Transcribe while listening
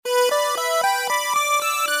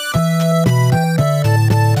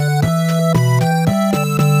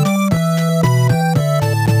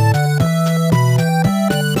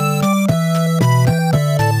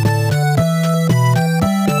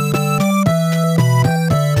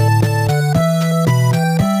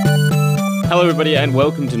Hello, everybody, and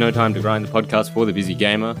welcome to No Time to Grind, the podcast for the busy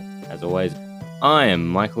gamer. As always, I am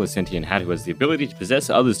Michael, a sentient hat who has the ability to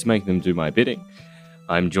possess others to make them do my bidding.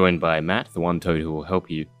 I'm joined by Matt, the one toad who will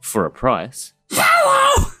help you for a price.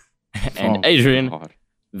 Hello! And Adrian,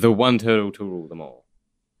 the one turtle to rule them all.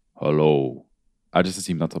 Hello. I just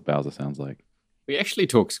assume that's what Bowser sounds like. He actually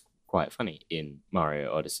talks quite funny in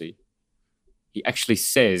Mario Odyssey. He actually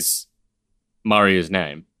says Mario's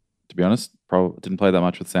name. To be honest, probably didn't play that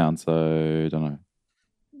much with sound, so don't know.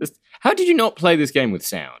 How did you not play this game with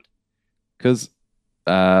sound? Because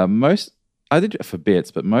I did it for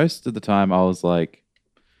bits, but most of the time I was like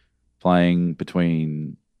playing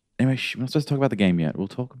between. Anyway, we're not supposed to talk about the game yet. We'll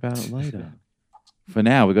talk about it later. For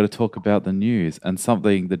now, we've got to talk about the news, and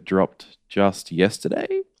something that dropped just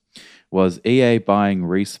yesterday was EA buying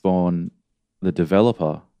Respawn, the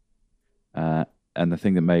developer. And the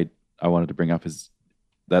thing that I wanted to bring up is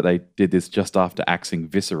that they did this just after axing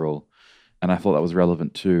Visceral, and I thought that was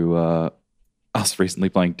relevant to us recently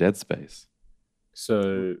playing Dead Space.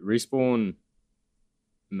 So, Respawn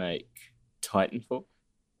make Titanfall?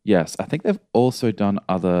 Yes, I think they've also done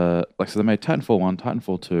other... so they made Titanfall 1,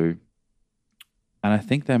 Titanfall 2, and I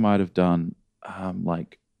think they might have done,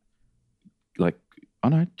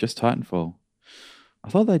 just Titanfall. I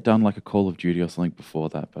thought they'd done like a Call of Duty or something before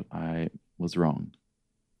that, but I was wrong.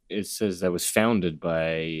 It says that was founded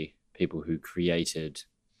by people who created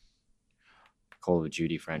Call of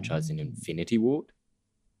Duty franchise in Infinity Ward.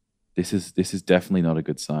 This is definitely not a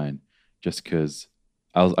good sign, just because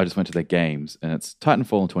I just went to their games, and it's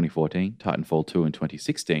Titanfall in 2014, Titanfall 2 in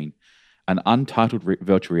 2016, an untitled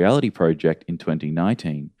virtual reality project in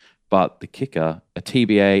 2019, but the kicker, a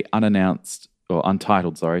TBA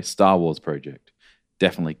untitled Star Wars project.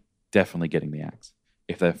 Definitely getting the axe.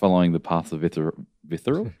 If they're following the path of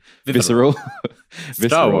Visceral,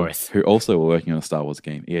 Star Wars, who also were working on a Star Wars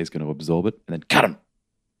game, EA is going to absorb it and then cut them.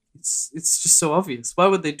 It's just so obvious. Why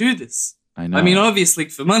would they do this? I know. I mean, obviously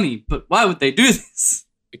for money, but why would they do this?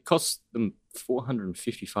 It cost them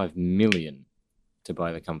 $455 million to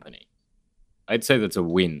buy the company. I'd say that's a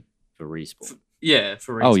win for Respawn.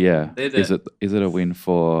 For Respawn. Oh yeah. Is it a win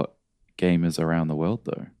for gamers around the world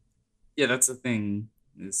though? Yeah, that's the thing.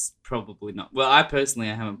 It's probably not. Well, I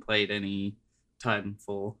haven't played any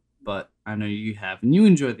Titanfall, but I know you have, and you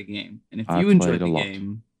enjoy the game. And if you enjoy the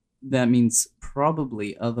game, that means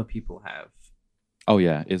probably other people have. Oh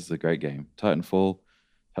yeah, it's a great game. Titanfall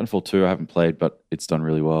 2 I haven't played, but it's done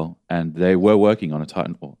really well. And they were working on a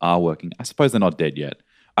Titanfall. Are working. I suppose they're not dead yet.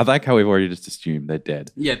 I like how we've already just assumed they're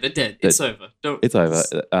dead. Yeah, they're dead. It's over. It's over.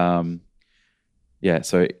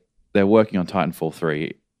 So they're working on Titanfall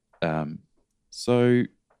 3. So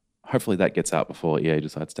hopefully that gets out before EA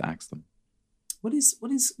decides to axe them. What is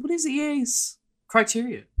EA's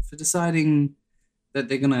criteria for deciding that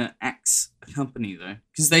they're gonna axe a company though?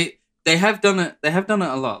 Because they have done it. They have done it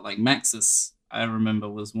a lot. Like Maxis, I remember,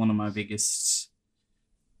 was one of my biggest.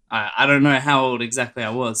 I don't know how old exactly I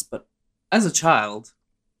was, but as a child,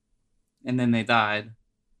 and then they died,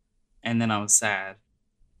 and then I was sad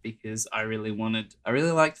because I really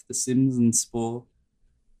liked The Sims and Spore,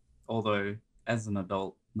 although as an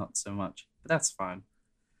adult, not so much. But that's fine.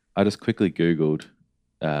 I just quickly Googled.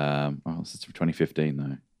 This is from 2015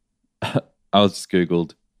 though. I just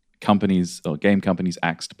Googled companies or game companies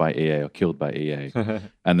axed by EA or killed by EA,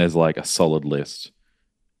 and there's like a solid list.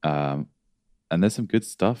 And there's some good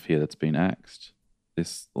stuff here that's been axed.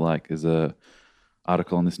 This is a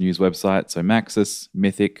article on this news website. So Maxis,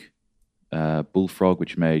 Mythic, Bullfrog,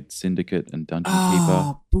 which made Syndicate and Dungeon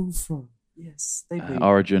Keeper. Bullfrog. Yes, they do.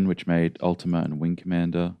 Origin, which made Ultima and Wing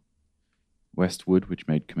Commander. Westwood, which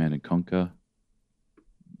made Command and Conquer.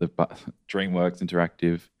 DreamWorks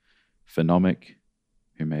Interactive. Phenomic,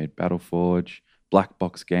 who made Battleforge. Black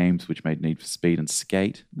Box Games, which made Need for Speed and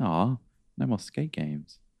Skate. No more Skate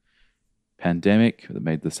games. Pandemic, that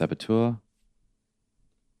made The Saboteur.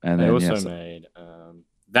 And they also made...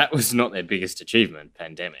 that was not their biggest achievement,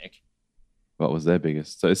 Pandemic. What was their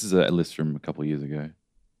biggest? So this is a list from a couple of years ago.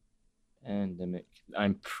 Pandemic.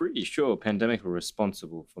 I'm pretty sure Pandemic were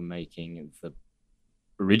responsible for making the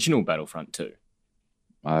original Battlefront 2.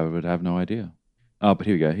 I would have no idea. Oh, but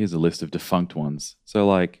here we go. Here's a list of defunct ones. So,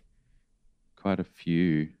 quite a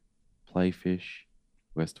few. Playfish,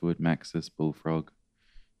 Westwood, Maxis, Bullfrog.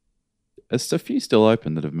 There's a few still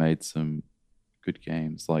open that have made some good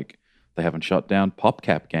games. Like, they haven't shut down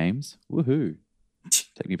PopCap Games. Woohoo.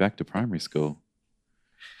 Take me back to primary school.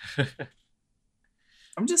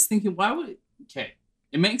 I'm just thinking,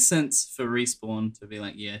 it makes sense for Respawn to be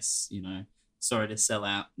like, yes, sorry to sell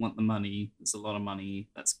out, want the money, it's a lot of money,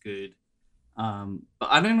 that's good. But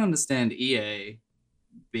I don't understand EA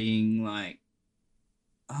being like,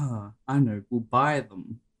 I know, we'll buy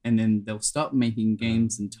them and then they'll stop making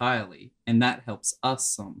games entirely, and that helps us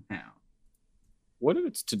somehow. What if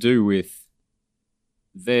it's to do with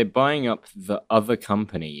they're buying up the other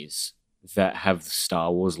companies that have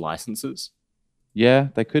Star Wars licenses? Yeah,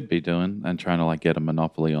 they could be doing and trying to like get a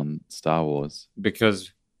monopoly on Star Wars.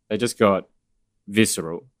 Because they just got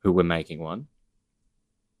Visceral, who were making one.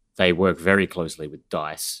 They work very closely with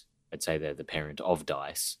DICE. I'd say they're the parent of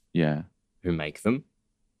DICE, Yeah. who make them.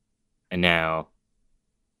 And now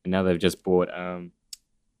they've just bought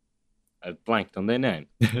I've blanked on their name.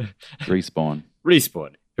 Respawn.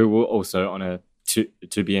 Respawn, who will also on a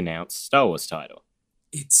to be announced Star Wars title.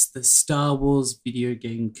 It's the Star Wars video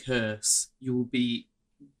game curse. You will be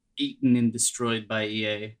eaten and destroyed by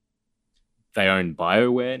EA. They own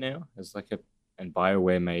BioWare now, and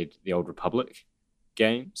BioWare made the Old Republic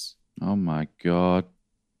games. Oh my god.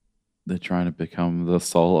 They're trying to become the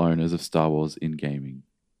sole owners of Star Wars in gaming.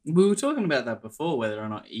 We were talking about that before, whether or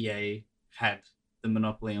not EA had the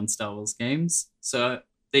monopoly on Star Wars games. So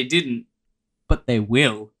they didn't, but they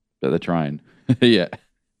will. But they're trying. Yeah.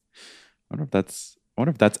 I wonder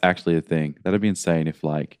if that's actually a thing. That'd be insane if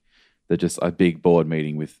like they're just a big board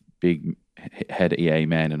meeting with big head EA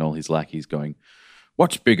man and all his lackeys going,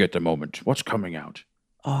 "What's big at the moment? What's coming out?"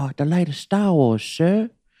 "Oh, the latest Star Wars, sir."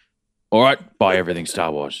 "All right, buy everything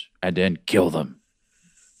Star Wars and then kill them."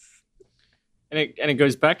 And it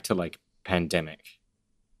goes back to like pandemic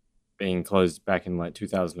being closed back in like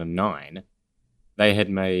 2009. They had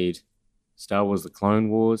made Star Wars: The Clone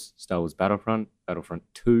Wars, Star Wars Battlefront, Battlefront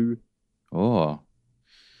 2. Oh,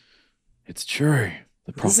 it's true.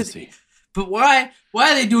 The Is it- prophecy. But why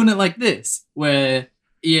are they doing it like this? Where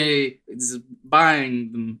EA is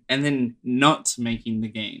buying them and then not making the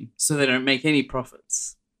game so they don't make any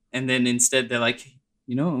profits. And then instead they're like,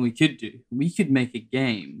 you know what we could do? We could make a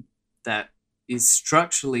game that is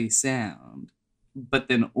structurally sound, but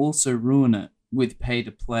then also ruin it with pay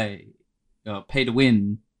to play, pay to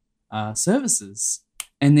win services.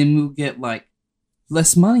 And then we'll get like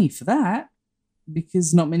less money for that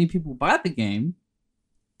because not many people buy the game.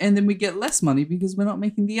 And then we get less money because we're not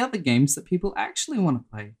making the other games that people actually want to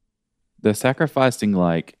play. They're sacrificing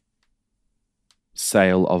like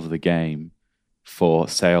sale of the game for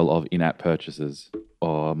sale of in-app purchases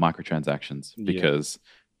or microtransactions Yeah. because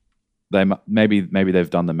maybe they've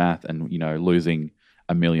done the math and losing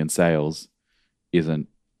 1 million sales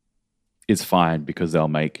is fine because they'll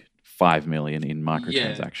make 5 million in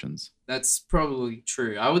microtransactions. That's probably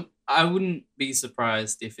true. I wouldn't be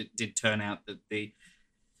surprised if it did turn out that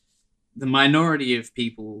the minority of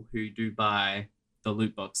people who do buy the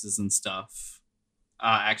loot boxes and stuff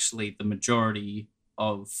are actually the majority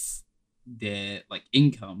of their like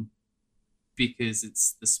income, because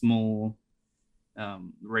it's the small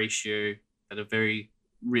ratio that are very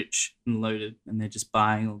rich and loaded, and they're just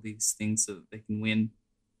buying all these things so that they can win.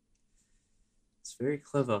 It's very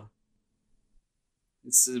clever.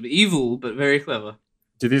 It's evil, but very clever.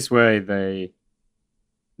 To this way,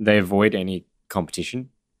 they avoid any competition.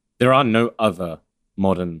 There are no other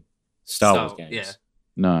modern Star Wars games. Yeah.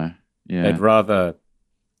 No. Yeah. They'd rather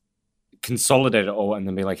consolidate it all and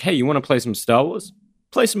then be like, hey, you want to play some Star Wars?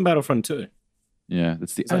 Play some Battlefront 2. Yeah.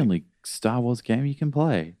 It's the It's like- only Star Wars game you can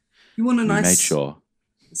play. You want a We nice made sure.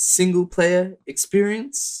 single player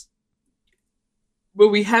experience? Well,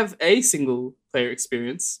 we have a single player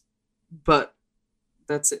experience, but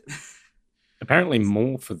that's it. Apparently,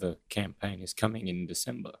 more for the campaign is coming in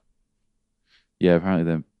December. Yeah, apparently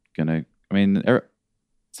they're gonna. I mean,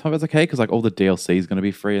 some of it's okay because like all the DLC is gonna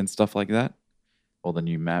be free and stuff like that, all the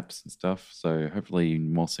new maps and stuff. So hopefully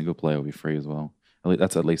more single player will be free as well.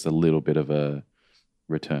 That's at least a little bit of a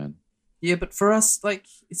return. Yeah, but for us, like,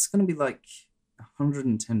 it's gonna be like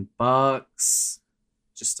 $110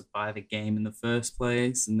 just to buy the game in the first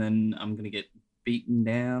place, and then I'm gonna get beaten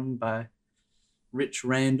down by rich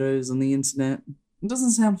randos on the internet. It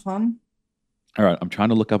doesn't sound fun. All right, I'm trying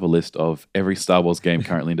to look up a list of every Star Wars game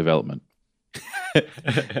currently in development,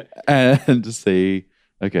 and to see.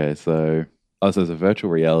 Okay, so there's a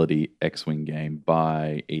virtual reality X-wing game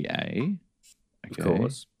by EA. Of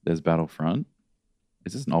course. There's Battlefront.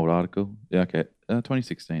 Is this an old article? Yeah, okay.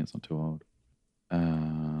 2016. It's not too old.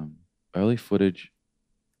 Early footage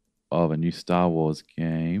of a new Star Wars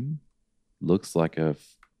game. Looks like a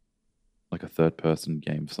third-person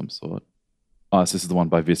game of some sort. Oh, so this is the one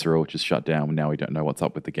by Visceral, which is shut down. Now we don't know what's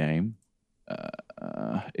up with the game.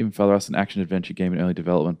 Even further, us an action-adventure game in early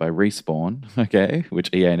development by Respawn, okay, which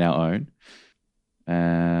EA now own.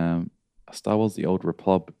 Star Wars: The Old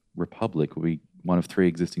Republic will be one of 3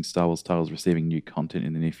 existing Star Wars titles receiving new content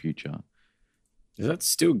in the near future. Is that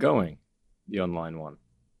still going? The online one?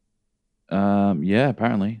 Yeah,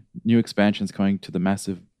 apparently. New expansions coming to the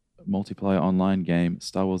massive multiplayer online game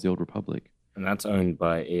Star Wars The Old Republic. And that's owned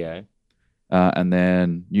by E EA. And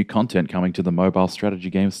then new content coming to the mobile strategy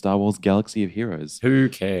game Star Wars Galaxy of Heroes. Who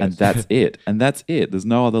cares? And that's it. And that's it. There's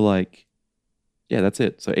no other that's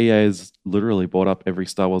it. So EA has literally bought up every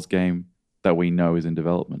Star Wars game that we know is in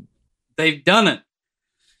development. They've done it.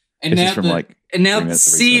 And This now is from the, like and now 3 the minutes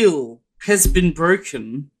of research. seal has been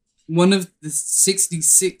broken. One of the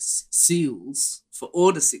 66 seals for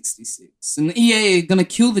Order 66. And EA are going to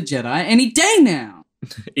kill the Jedi any day now.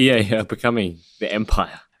 EA are becoming the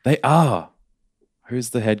Empire. They are. Who's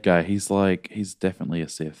the head guy? He's definitely a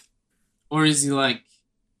Sith. Or is he like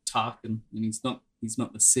Tarkin and he's not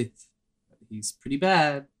the Sith. He's pretty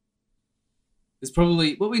bad. There's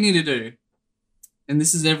probably what we need to do. And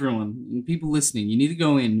this is everyone and people listening. You need to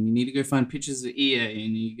go in. You need to go find pictures of EA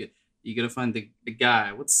and you got to find the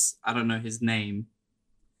guy. I don't know his name.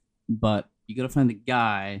 But you got to find the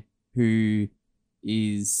guy who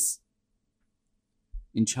is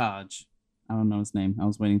in charge. I don't know his name. I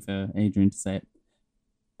was waiting for Adrian to say it.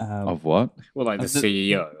 Of what? Well, like the Of the-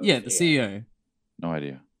 CEO. Yeah, the CEO. No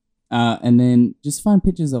idea. And then just find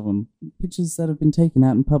pictures of him. Pictures that have been taken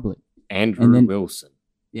out in public. Andrew And then- Wilson.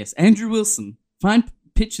 Yes, Andrew Wilson. Find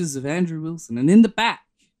pictures of Andrew Wilson. And in the back,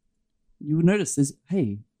 you will notice there's,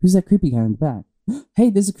 hey, who's that creepy guy in the back? Hey,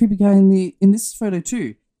 there's a creepy guy in this photo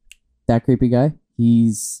too. That creepy guy,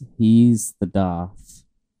 he's the Darth.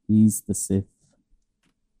 He's the Sith.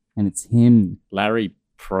 And it's him. Larry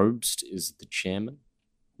Probst is the chairman.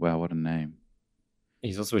 Wow, what a name.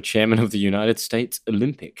 He's also a chairman of the United States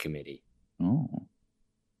Olympic Committee. Oh.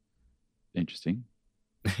 Interesting.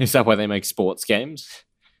 Is that why they make sports games?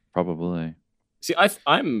 Probably. See,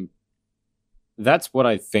 I'm. That's what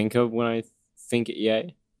I think of when I think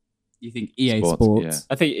EA. You think EA Sports, Sports? yeah.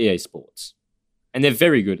 I think EA Sports, and they're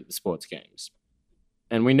very good at the sports games.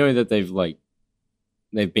 And we know that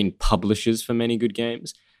they've been publishers for many good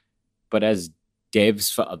games, but as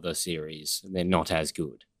devs for other series, they're not as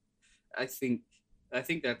good. I think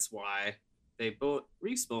that's why they bought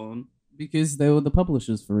Respawn, because they were the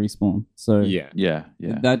publishers for Respawn. So Yeah, Yeah.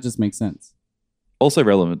 that just makes sense. Also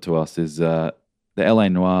relevant to us is the LA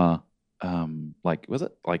Noire, was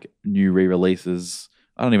it like new re-releases?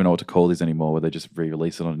 I don't even know what to call these anymore, where they just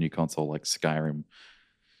re-release it on a new console like Skyrim.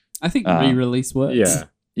 I think Uh, re-release works. yeah.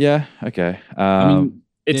 Yeah, okay. I mean,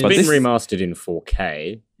 It's But been this- remastered in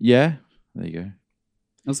 4K. yeah, there you go.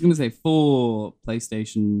 I was going to say for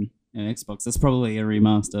PlayStation and Xbox, that's probably a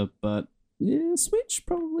remaster, but yeah, Switch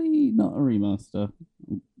probably not a remaster.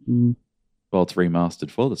 Mm. Well, it's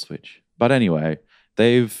remastered for the Switch. But anyway,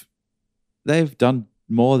 they've done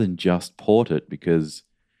more than just port it, because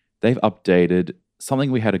they've updated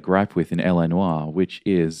something we had a gripe with in LA Noire, which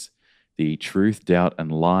is the truth, doubt,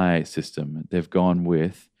 and lie system. They've gone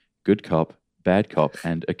with good cop, bad cop,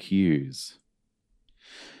 and accuse.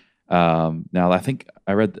 Now, I think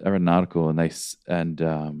I read an article, and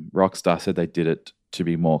Rockstar said they did it to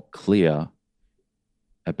be more clear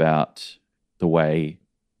about the way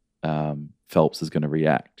Phelps is going to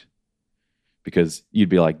react, because you'd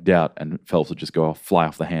be like doubt, and Phelps would just fly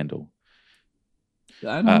off the handle.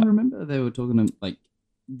 I don't remember they were talking to, like,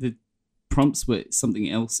 the prompts were something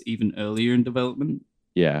else even earlier in development.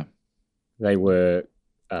 Yeah, They were.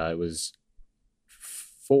 It was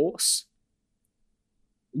force,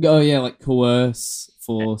 Oh yeah, like coerce,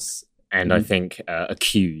 force. and I think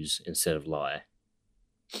accuse instead of lie.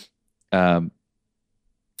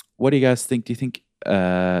 What do you guys think? Do you think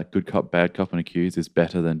good cop, bad cop, and accuse is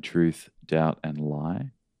better than truth, doubt, and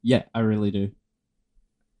lie? Yeah, I really do.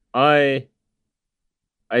 I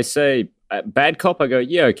say bad cop. I go,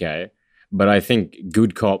 yeah, okay, but I think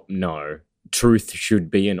good cop, no. Truth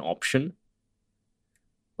should be an option,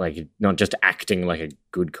 like not just acting like a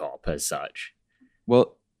good cop as such.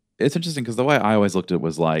 Well, it's interesting because the way I always looked at it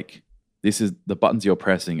was like, this is the buttons you're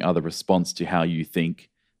pressing are the response to how you think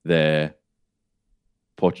their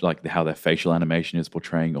how their facial animation is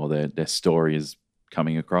portraying, or their story is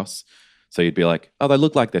coming across. So you'd be like, oh, they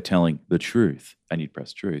look like they're telling the truth, and you'd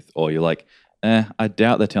press truth. Or you're like, I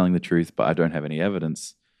doubt they're telling the truth, but I don't have any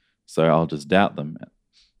evidence, so I'll just doubt them.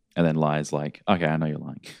 And then lie is like, okay, I know you're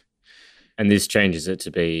lying. And this changes it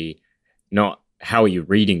to be not how are you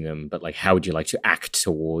reading them, but like how would you like to act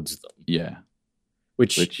towards them? Yeah.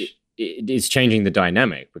 Which Which- it is changing the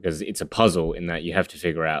dynamic, because it's a puzzle in that you have to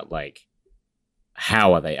figure out like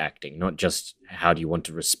how are they acting, not just how do you want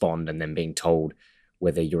to respond and then being told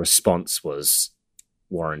whether your response was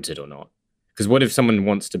warranted or not. Because what if someone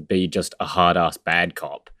wants to be just a hard-ass bad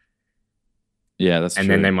cop, Yeah, that's and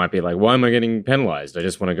true. then they might be like, why am I getting penalized? I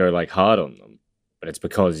just want to go like hard on them. but it's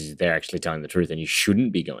because they're actually telling the truth and you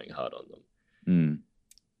shouldn't be going hard on them. Mm.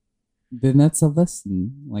 Then that's a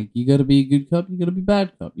lesson. Like, you gotta be a good cop, you gotta be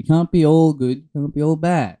bad cop. You can't be all good, you can't be all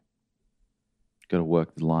bad. Got to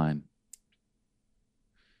work the line.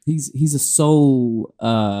 He's a soul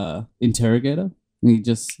interrogator. He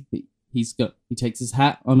takes his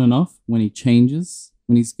hat on and off when he changes.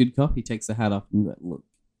 When he's a good cop, he takes the hat off and he's like, look,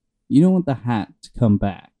 you don't want the hat to come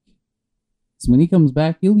back. So when he comes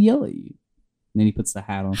back, he'll yell at you. And then he puts the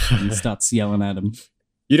hat on and he starts yelling at him.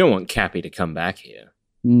 You don't want Cappy to come back here.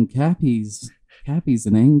 Cappy's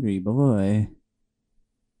an angry boy.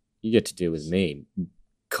 You get to deal with me,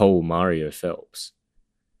 Cole Mario Phelps.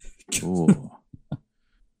 Ooh.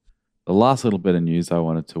 The last little bit of news I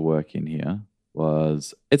wanted to work in here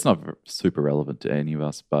was, it's not super relevant to any of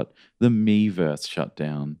us, but the Miiverse shut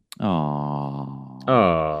down. Aww.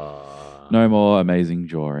 Oh. No more amazing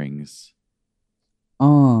drawings.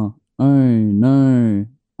 Oh no.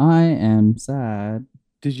 I am sad.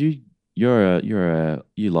 Did you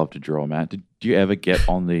you love to draw, Matt. Did you ever get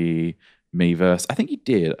on the Miiverse? I think you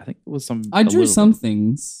did. I think it was some. I drew some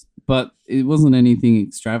things, but it wasn't anything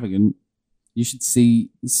extravagant. You should see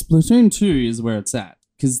Splatoon 2 is where it's at,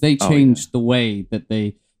 because they changed the way that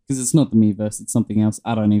because it's not the Miiverse, it's something else.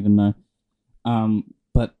 I don't even know.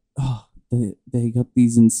 But they got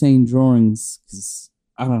these insane drawings, because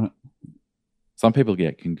I don't know. Some people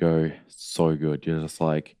can go so good. You're just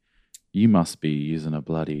like, you must be using a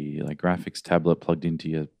bloody graphics tablet plugged into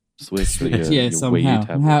your Switch or your somehow. Wii U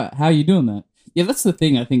tablet. How are you doing that? Yeah, that's the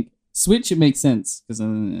thing. I think Switch, it makes sense because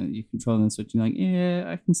you control the Switch. You're like, yeah,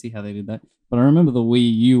 I can see how they did that. But I remember the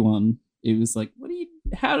Wii U one. It was like,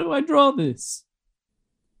 how do I draw this?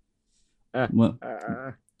 Well,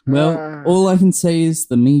 all I can say is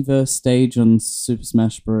the Miiverse stage on Super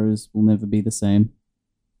Smash Bros. Will never be the same.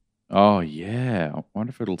 Oh yeah, I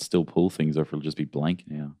wonder if it'll still pull things or if it'll just be blank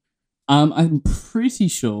now. I'm pretty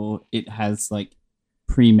sure it has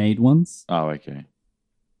pre-made ones. Oh, okay.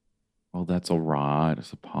 Well, that's all right, I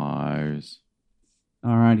suppose.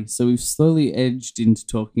 Alrighty, so we've slowly edged into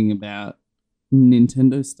talking about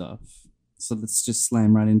Nintendo stuff. So let's just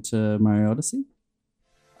slam right into Mario Odyssey.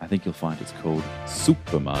 I think you'll find it's called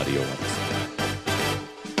Super Mario Odyssey.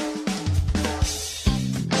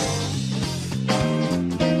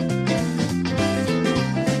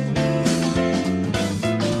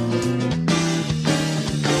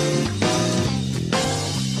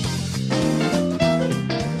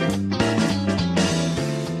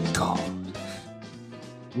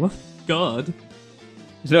 What? God?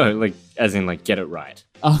 No, as in get it right.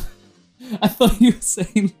 I thought you were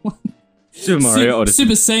saying Super Mario Odyssey.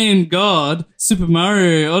 Super Saiyan God, Super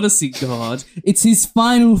Mario Odyssey God. It's his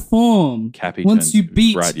final form. Cappy once you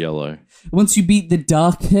beat bright yellow. Once you beat the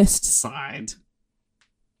darkest side.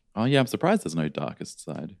 Oh yeah, I'm surprised there's no darkest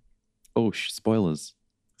side. Oh, spoilers.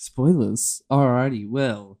 Spoilers. Alrighty,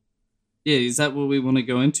 well. Yeah, is that what we want to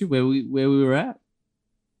go into? Where we were at?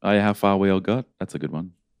 Oh yeah, how far we all got? That's a good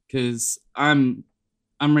one. Because I'm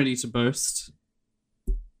ready to boast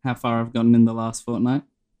how far I've gotten in the last fortnight.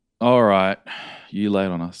 All right, you lay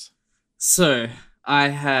it on us. So I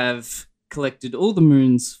have collected all the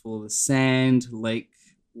moons for the Sand, Lake,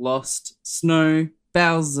 Lost, Snow,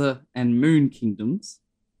 Bowser, and Moon Kingdoms.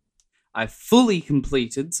 I fully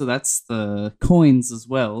completed, so that's the coins as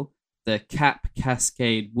well, the Cap,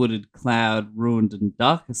 Cascade, Wooded, Cloud, Ruined, and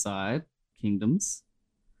Darker Side Kingdoms.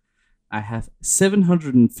 I have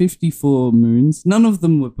 754 moons. None of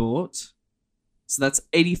them were bought. So that's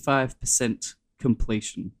 85%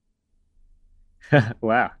 completion.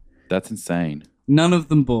 Wow. That's insane. None of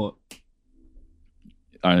them bought.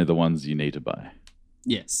 Only the ones you need to buy.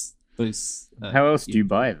 Yes. Those. How else do you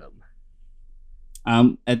buy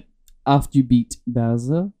them? After you beat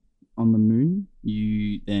Bowser on the moon,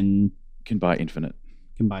 you then can buy infinite.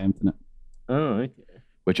 Oh, okay.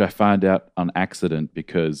 Which I found out on accident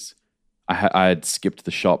because I had skipped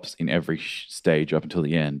the shops in every stage up until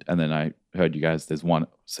the end, and then I heard you guys, there's one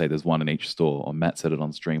in each store, or Matt said it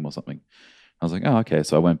on stream or something. I was like, oh, okay.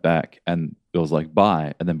 So I went back and it was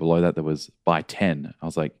buy, and then below that there was buy 10. I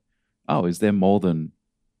was like, oh, is there more than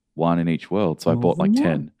one in each world? So I bought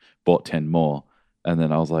 10, bought 10 more. And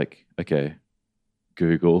then I was like, okay,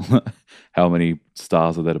 Google, how many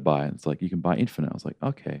stars are there to buy? And it's you can buy infinite. I was like,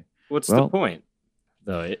 okay. What's the point,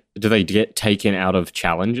 though? Do they get taken out of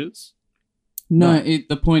challenges? No.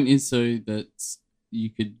 The point is so that you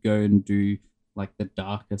could go and do the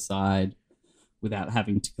darker side without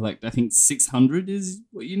having to collect. I think 600 is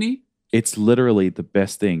what you need. It's literally the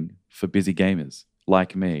best thing for busy gamers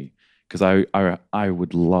like me, because I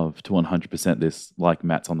would love to 100% this like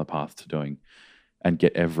Matt's on the path to doing. and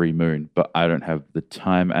get every moon, but I don't have the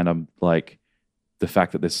time, and I'm like, the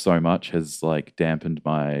fact that there's so much has like dampened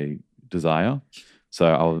my desire.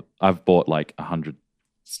 So I've bought like 100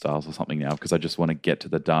 stars or something now because I just want to get to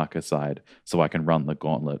the darker side so I can run the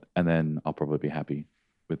gauntlet, and then I'll probably be happy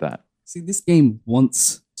with that. See, this game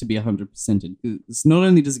wants to be 100%ed. It's not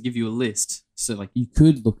only does it give you a list, so like you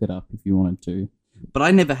could look it up if you wanted to, but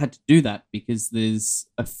I never had to do that because there's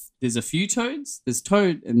a few Toads. There's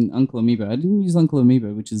Toad and Uncle Amiibo. I didn't use Uncle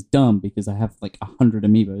Amiibo, which is dumb because I have like 100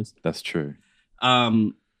 Amiibos. That's true.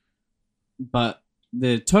 But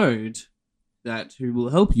the Toad who will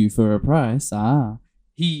help you for a price.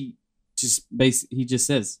 He just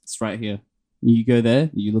says it's right here. You go there,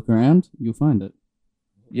 you look around, you'll find it.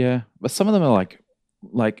 Yeah, but some of them are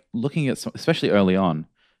like looking at some, especially early on.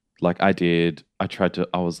 Like I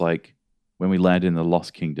was like, when we landed in the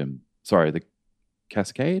Lost Kingdom. Sorry, the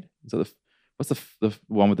Cascade. Is that what's the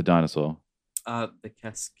one with the dinosaur? The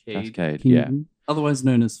Cascade Kingdom, yeah. Otherwise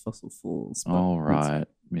known as Fossil Falls. All right,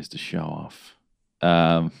 Mr. Show Off.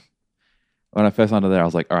 When I first landed there, I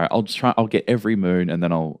was like, all right, I'll get every moon, and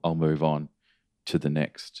then I'll move on to the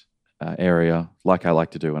next area, like I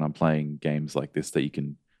like to do when I'm playing games like this that you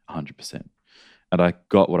can 100%. And I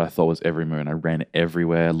got what I thought was every moon. I ran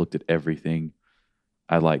everywhere, looked at everything.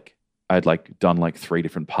 I'd done like 3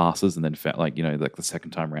 different passes, and then found like the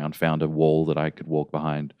second time around found a wall that I could walk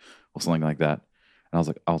behind or something like that. And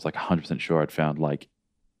I was like 100% sure I'd found like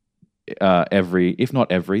every, if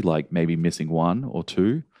not every, like maybe missing 1 or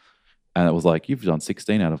 2. And it was like, you've done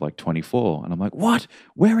 16 out of like 24. And I'm like, what?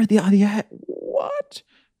 Where are the other? What?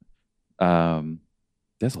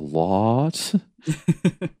 There's a lot.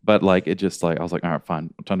 But like, it just like, I was like, all right,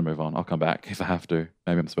 fine. I'm trying to move on. I'll come back if I have to.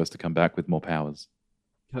 Maybe I'm supposed to come back with more powers.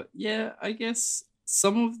 Yeah, I guess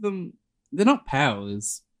some of them, they're not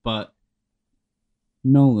powers, but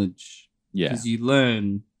knowledge. Yeah. Because you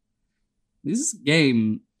learn. This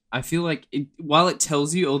game, I feel like while it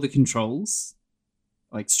tells you all the controls,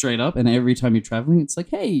 like straight up, and every time you're traveling, it's like,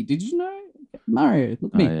 hey, did you know, Mario,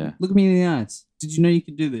 look at me. Yeah. Look at me in the eyes. Did you know you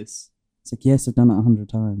could do this? It's like, yes, I've done it 100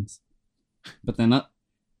 times. But they're not,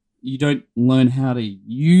 you don't learn how to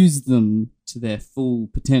use them to their full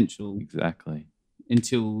potential. Exactly.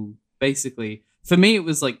 Until basically, for me, it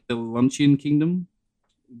was like the Luncheon Kingdom.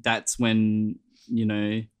 That's when,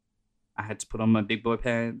 I had to put on my big boy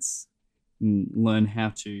pants and learn how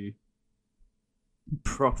to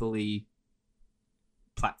properly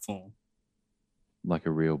platform. Like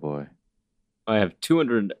a real boy. I have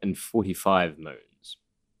 245 moons.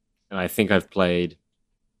 And I think I've played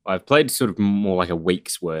sort of more like a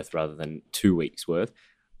week's worth rather than 2 weeks worth.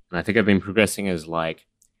 And I think I've been progressing as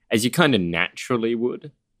you kind of naturally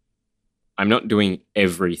would. I'm not doing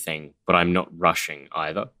everything, but I'm not rushing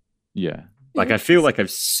either. Yeah. Like, I feel like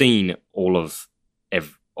I've seen all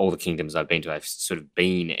the kingdoms I've been to. I've sort of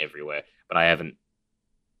been everywhere, but I haven't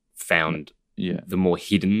found the more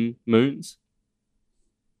hidden moons.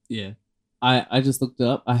 Yeah. I just looked it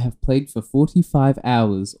up. I have played for 45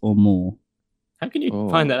 hours or more. How can you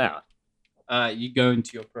find that out? You go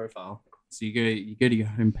into your profile. So you go to your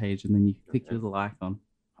homepage, and then you click your little icon.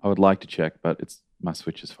 I would like to check, but my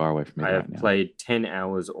Switch is far away from me I right have now. played 10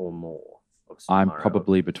 hours or more. I'm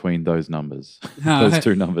probably between those numbers. Those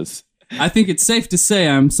 2 numbers. I think it's safe to say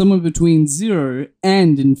I'm somewhere between 0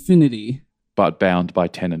 and infinity. But bound by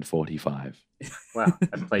 10 and 45. Wow,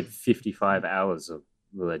 I've played 55 hours of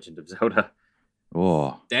The Legend of Zelda.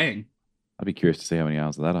 Oh. Dang. I'd be curious to see how many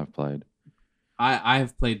hours of that I've played. I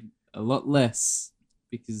have played a lot less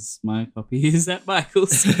because my copy is at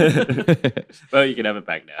Michael's. Well, you can have it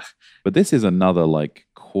back now. But this is another like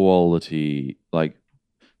quality, like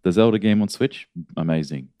the Zelda game on Switch,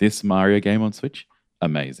 amazing. This Mario game on Switch,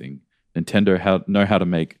 amazing. Nintendo know how to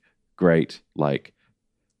make great like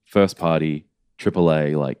first party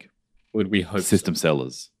AAA like would we hope system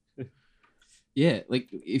sellers. Yeah, like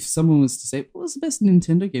if someone was to say, "What was the best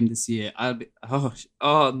Nintendo game this year?" I'd be,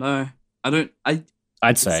 oh no,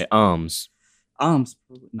 I'd say Arms. Arms,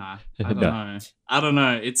 nah. I don't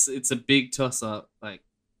know. It's a big toss up. Like,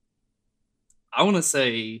 I want to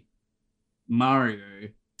say Mario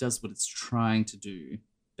does what it's trying to do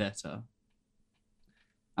better.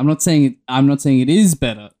 I'm not saying it is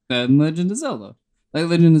better than Legend of Zelda. Like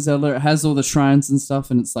Legend of Zelda, it has all the shrines and stuff,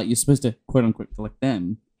 and it's like you're supposed to quote unquote collect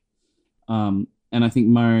them. And I think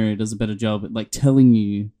Mario does a better job at like telling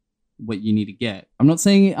you what you need to get. I'm not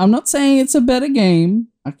saying it's a better game.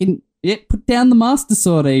 I can put down the Master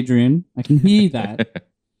Sword, Adrian. I can hear that.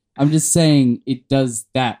 I'm just saying it does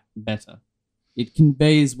that better. It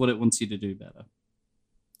conveys what it wants you to do better.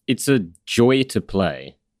 It's a joy to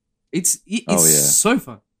play. It's Oh, yeah. so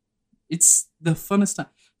fun. It's the funnest time.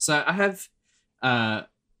 So I have a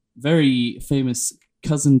very famous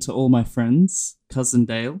cousin to all my friends, Cousin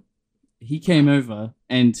Dale. He came over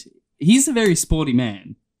and he's a very sporty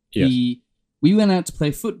man. Yes. We went out to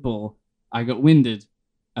play football. I got winded.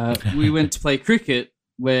 We went to play cricket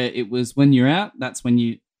where it was when you're out, that's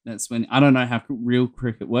when I don't know how real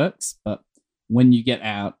cricket works, but when you get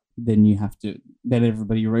out, then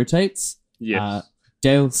everybody rotates. Yes.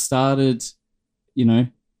 Dale started,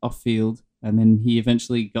 off field, and then he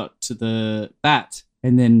eventually got to the bat,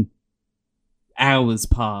 and then hours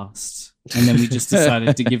passed, and then we just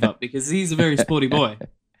decided to give up because he's a very sporty boy.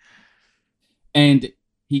 And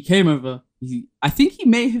he came over. I think he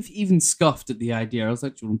may have even scoffed at the idea. I was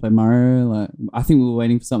like, "Do you want to play Mario?" Like, I think we were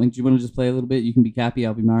waiting for something. Do you want to just play a little bit? You can be Cappy,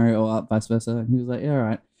 I'll be Mario, or vice versa. And he was like, "Yeah, all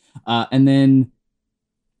right." And then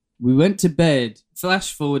we went to bed.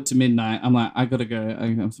 Flash forward to midnight. I'm like, I gotta go.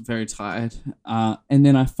 I'm very tired. And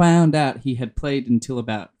then I found out he had played until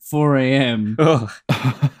about 4 a.m. Oh.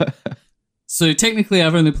 So technically,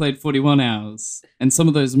 I've only played 41 hours, and some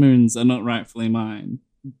of those moons are not rightfully mine.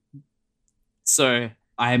 So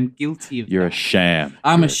I am guilty of You're that. a sham.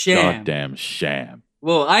 I'm You're a sham. Goddamn sham.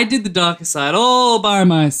 Well, I did the darker side all by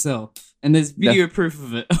myself, and there's video proof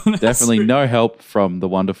of it. on our Definitely stream. no help from the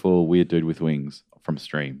wonderful weird dude with wings from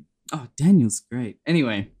stream. Oh, Daniel's great.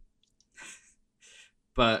 Anyway,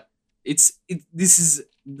 but this is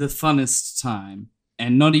the funnest time,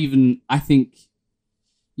 and not even, I think,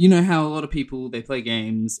 you know how a lot of people, they play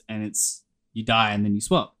games and it's you die and then you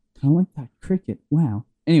swap. Kind of like that cricket. Wow.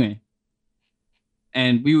 Anyway,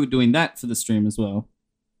 and we were doing that for the stream as well.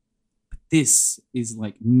 But this is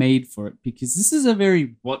like made for it because this is a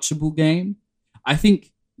very watchable game. I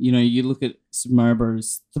think, you look at Super Mario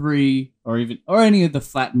Bros. 3 or any of the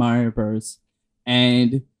flat Mario Bros.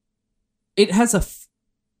 And it has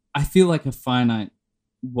I feel like a finite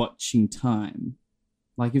watching time.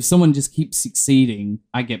 Like if someone just keeps succeeding,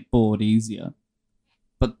 I get bored easier.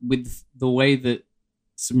 But with the way that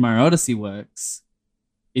Super Mario Odyssey works,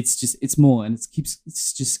 it's more, and it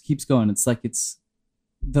just keeps going. It's like it's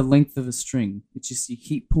the length of a string. It's just you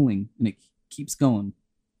keep pulling and it keeps going.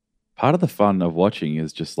 Part of the fun of watching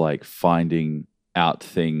is just like finding out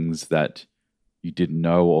things that you didn't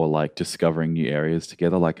know or like discovering new areas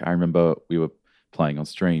together. Like I remember we were playing on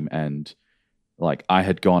stream and like I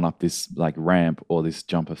had gone up this like ramp or this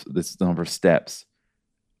number of steps,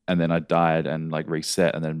 and then I died and like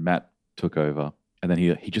reset, and then Matt took over. And then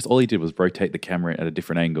he just, all he did was rotate the camera at a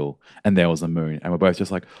different angle, and there was a moon. And we're both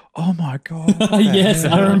just like, oh my God. Yes,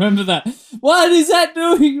 I remember that. What is that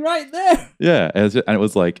doing right there? Yeah. And it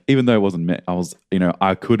was like, even though it wasn't me,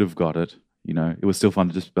 I could have got it. It was still fun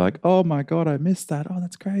to just be like, oh my God, I missed that. Oh,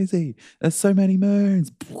 that's crazy. There's so many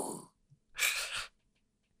moons.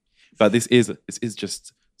 But this is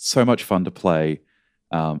just so much fun to play.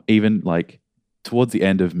 Even like towards the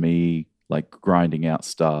end of me, like grinding out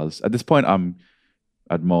stars. At this point, I'm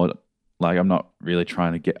not really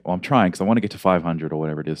trying to get. Well, I'm trying because I want to get to 500 or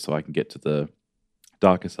whatever it is, so I can get to the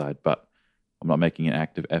darker side. But I'm not making an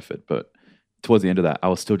active effort. But towards the end of that, I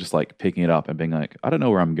was still just like picking it up and being like, I don't know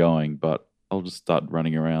where I'm going, but I'll just start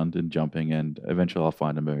running around and jumping, and eventually I'll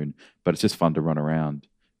find a moon. But it's just fun to run around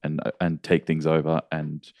and take things over,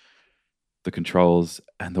 and the controls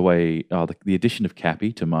and the way the addition of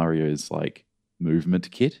Cappy to Mario's like movement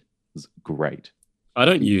kit is great. I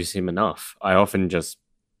don't use him enough. I often just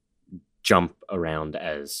jump around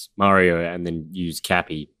as Mario and then use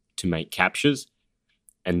Cappy to make captures.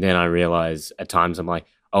 And then I realize at times I'm like,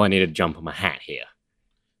 oh, I need to jump on my hat here.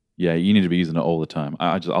 Yeah, you need to be using it all the time.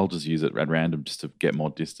 I'll just use it at random just to get more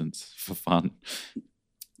distance for fun.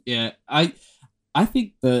 Yeah, I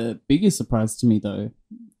think the biggest surprise to me though,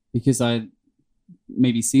 because I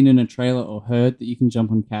maybe seen in a trailer or heard that you can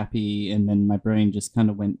jump on Cappy, and then my brain just kind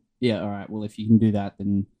of went, yeah, all right, well, if you can do that,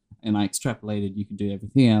 then, and I extrapolated you can do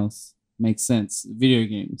everything else. Makes sense. Video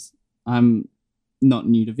games. I'm not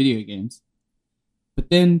new to video games.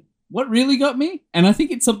 But then what really got me, and I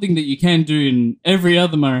think it's something that you can do in every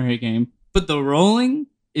other Mario game, but the rolling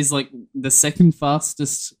is like the second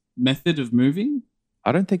fastest method of moving.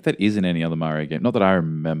 I don't think that is in any other Mario game. Not that I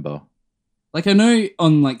remember. Like I know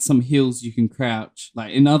on like some hills you can crouch.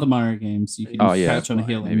 Like in other Mario games you can crouch on a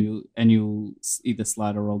hill and you'll either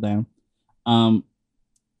slide or roll down. And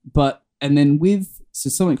then with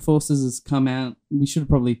Sonic Forces has come out. We should have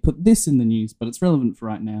probably put this in the news, but it's relevant for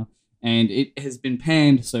right now. And it has been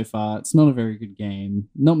panned so far. It's not a very good game.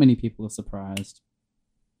 Not many people are surprised.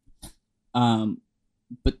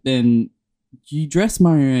 But then you dress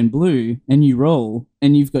Mario in blue and you roll,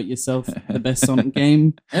 and you've got yourself the best Sonic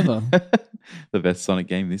game ever. The best Sonic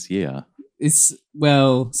game this year.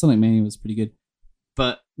 Sonic Mania was pretty good.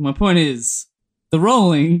 But my point is, the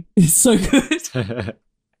rolling is so good.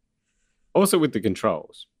 Also with the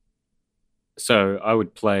controls. So I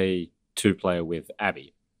would play 2-player with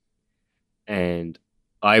Abby. And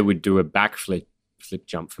I would do a flip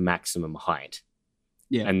jump for maximum height.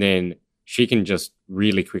 Yeah. And then she can just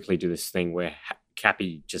really quickly do this thing where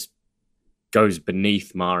Cappy just goes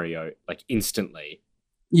beneath Mario like instantly.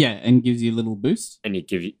 Yeah, and gives you a little boost. And it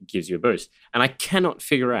gives you a boost. And I cannot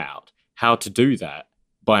figure out how to do that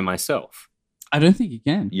by myself. I don't think you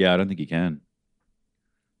can. Yeah, I don't think you can.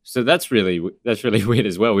 So that's really weird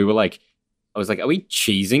as well. I was like, are we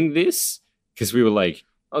cheesing this? Because we were like,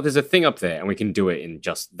 oh, there's a thing up there and we can do it in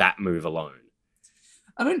just that move alone.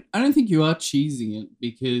 I don't think you are cheesing it,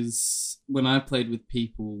 because when I played with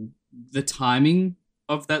people, the timing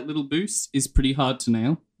of that little boost is pretty hard to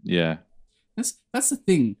nail. Yeah. That's the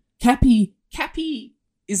thing. Cappy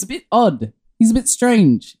is a bit odd. He's a bit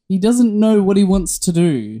strange. He doesn't know what he wants to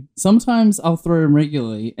do. Sometimes I'll throw him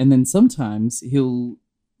regularly, and then sometimes he'll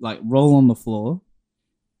like roll on the floor.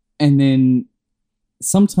 And then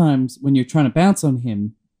sometimes when you're trying to bounce on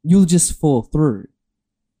him, you'll just fall through.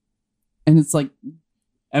 And it's like,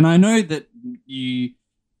 and I know that you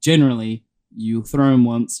throw him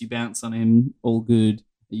once, you bounce on him, all good.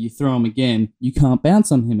 You throw him again, you can't bounce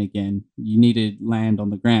on him again. You need to land on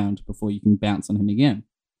the ground before you can bounce on him again.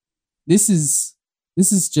 This is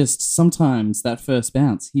just sometimes that first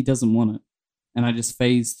bounce, he doesn't want it. And I just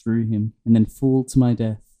phase through him and then fall to my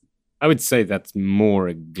death. I would say that's more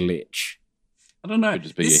a glitch. I don't know. Could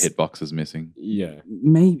just be your hitbox is missing. Yeah.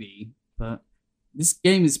 Maybe, but this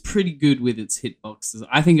game is pretty good with its hitboxes.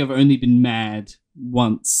 I think I've only been mad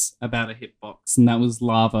once about a hitbox, and that was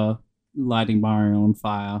lava lighting Mario on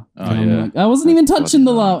fire. Oh, and I'm yeah. like, I wasn't even touching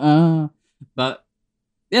the bloody lava. But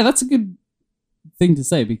yeah, that's a good thing to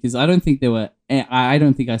say, because I don't think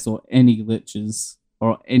I saw any glitches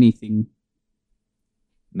or anything.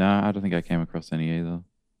 No, I don't think I came across any either.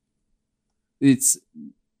 It's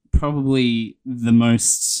probably the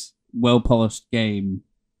most well-polished game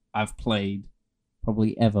I've played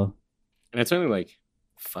probably ever. And it's only like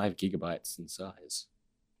 5 gigabytes in size.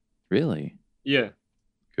 Really? Yeah.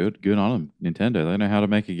 Good on them. Nintendo, they know how to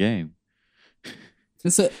make a game.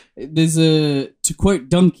 There's a to quote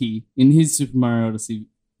Donkey in his Super Mario Odyssey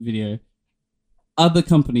video, other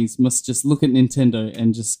companies must just look at Nintendo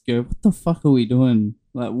and just go, what the fuck are we doing?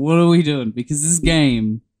 Like, what are we doing? Because this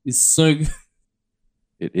game is so good.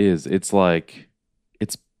 It is. It's like,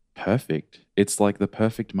 it's perfect. It's like the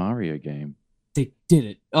perfect Mario game. They did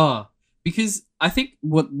it. Oh, because I think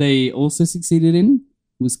what they also succeeded in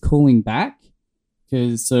was calling back.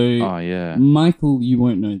 Because Oh, yeah. Michael, you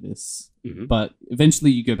won't know this, Mhm. but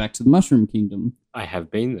eventually you go back to the Mushroom Kingdom. I have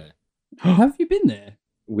been there Have you been there?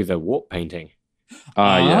 with a warp painting. Yes.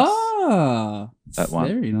 Ah, That one.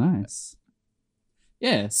 Very nice.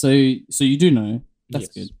 Yeah, so you do know.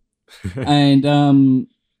 That's Yes. good. And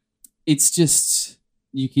it's just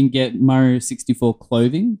you can get Mario 64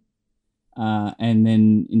 clothing, and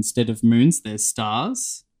then instead of moons, there's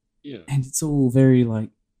stars, Yeah. and it's all very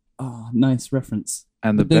like, nice reference.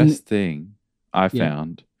 And the But then- best thing I Yeah.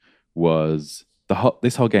 found was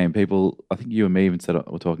this whole game. People, I think you and me even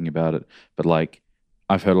were talking about it, but like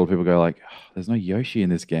I've heard a lot of people go like, "There's no Yoshi in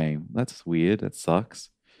this game. That's weird. That sucks."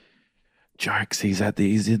 Jokes. He's at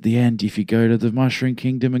the end. If you go to the Mushroom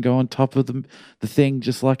Kingdom and go on top of the thing,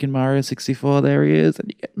 just like in Mario 64, there he is,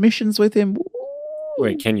 and you get missions with him. Woo!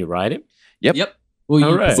 Wait, can you ride him? Yep. Well, you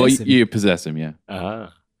Alright. Well, possess him. you possess him, yeah.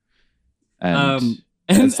 Ah. And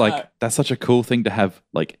And, it's like that's such a cool thing to have.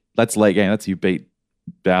 Like that's late game. That's you beat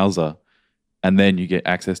Bowser, and then you get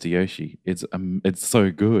access to Yoshi. It's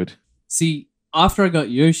so good. see, after I got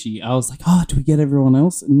Yoshi, I was like, do we get everyone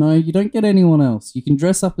else? No, you don't get anyone else. You can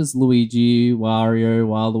dress up as Luigi, Wario,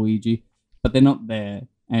 Waluigi, but they're not there.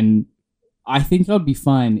 And I think I'd be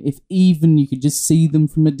fine if even you could just see them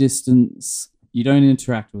from a distance. You don't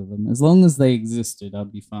interact with them. As long as they existed,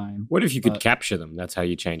 I'd be fine. What if you could But- capture them? That's how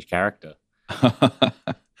you change character.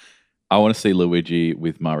 I want to see Luigi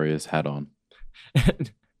with Mario's hat on.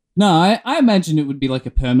 No, I imagine it would be like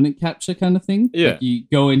a permanent capture kind of thing. Yeah. Like you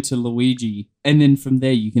go into Luigi, and then from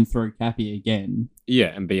there you can throw Cappy again. Yeah,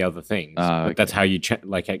 and be other things. Ah, But that's okay. how you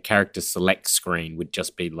like a character select screen would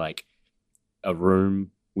just be like a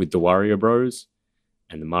room with the Wario Bros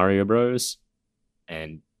and the Mario Bros,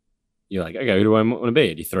 and you're like, okay, who do I want to be?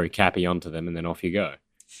 And you throw Cappy onto them, and then off you go.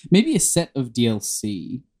 Maybe a set of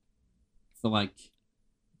DLC for like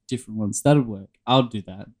different ones. That'd work. I'll do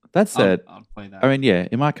that. That said, I'll play that. I mean, yeah,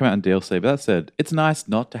 it might come out in DLC, but that said, it's nice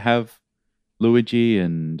not to have Luigi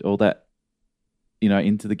and all that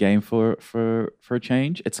into the game for a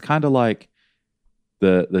change. It's kind of like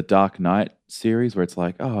the Dark Knight series where it's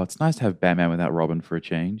like, oh, it's nice to have Batman without Robin for a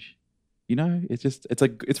change.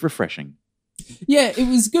 It's refreshing. Yeah, it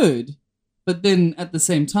was good, but then at the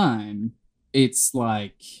same time, it's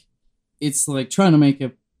like trying to make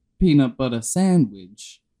a peanut butter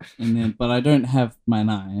sandwich, but I don't have my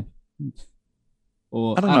knife.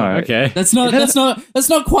 Or I don't know. Okay. That's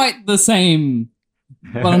not quite the same.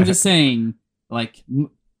 But I'm just saying, like,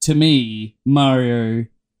 to me, Mario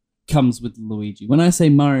comes with Luigi. When I say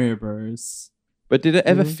Mario Bros. But did it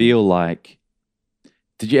ever feel like?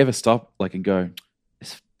 Did you ever stop and go,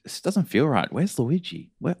 this doesn't feel right? Where's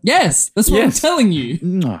Luigi? Where? Yes, that's what I'm telling you.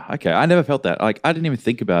 No, okay, I never felt that. I didn't even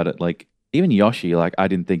think about it. Even Yoshi, I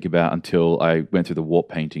didn't think about until I went through the warp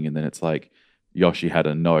painting, and then it's like Yoshi had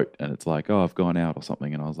a note, and it's like, oh, I've gone out or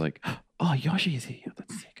something, and I was like, oh, Yoshi is here.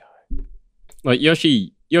 That's sicko. Like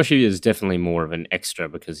Yoshi is definitely more of an extra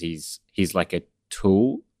because he's like a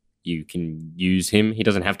tool. You can use him. He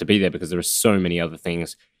doesn't have to be there because there are so many other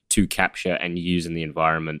things to capture and use in the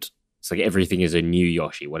environment. It's like everything is a new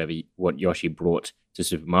Yoshi. What Yoshi brought to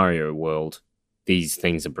Super Mario World, these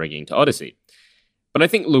things are bringing to Odyssey. But I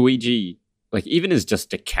think Luigi, even as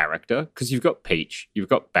just a character, because you've got Peach, you've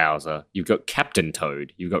got Bowser, you've got Captain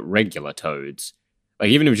Toad, you've got regular Toads.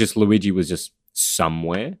 Even if just Luigi was just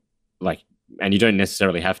somewhere, and you don't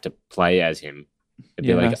necessarily have to play as him. It'd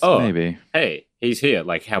be oh, maybe. Hey, he's here.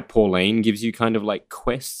 Like how Pauline gives you kind of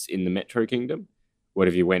quests in the Metro Kingdom. What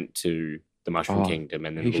if you went to the Mushroom Kingdom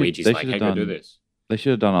and then Luigi's hey, go do this? They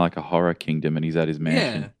should have done a horror kingdom and he's at his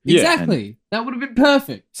mansion. Yeah, exactly. That would have been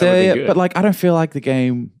perfect. So, but I don't feel like the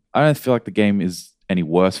game is any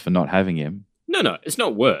worse for not having him. No, it's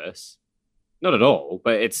not worse. Not at all.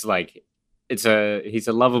 But it's he's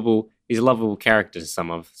a lovable character to some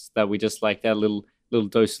of us that we just like that little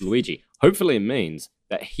dose of Luigi. Hopefully it means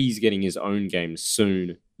that he's getting his own game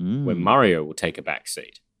soon where Mario will take a back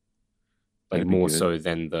seat. More so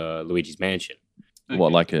than the Luigi's Mansion. Okay.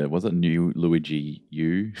 What, was it New Luigi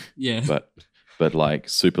U? Yeah. But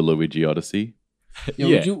Super Luigi Odyssey?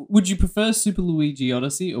 Yeah. Would you prefer Super Luigi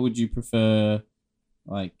Odyssey or would you prefer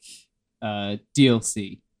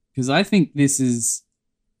DLC? Because I think this is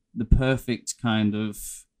the perfect kind of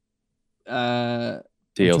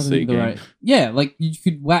DLC game. Yeah, you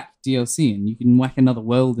could whack DLC and you can whack another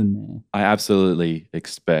world in there. I absolutely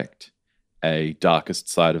expect a Darkest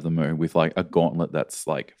Side of the Moon with a gauntlet that's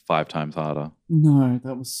 5 times harder. No,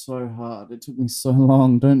 that was so hard. It took me so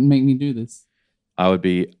long. Don't make me do this. I would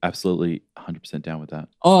be absolutely 100% down with that.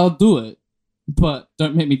 Oh, I'll do it, but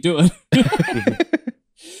don't make me do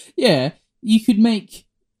it. Yeah, you could make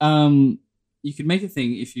a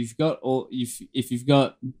thing if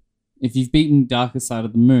you've beaten Darkest Side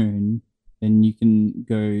of the Moon, then you can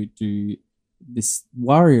go do this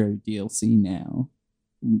Wario DLC now,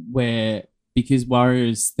 where because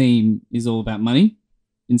Wario's theme is all about money,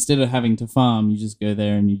 instead of having to farm, you just go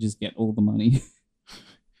there and you just get all the money.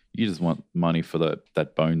 You just want money for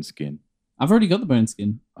that bone skin. I've already got the bone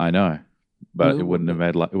skin. I know, but it would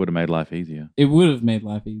have made life easier. It would have made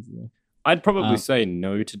life easier. I'd probably say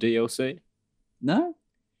no to DLC. No?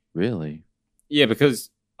 Really? Yeah, because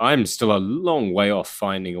I'm still a long way off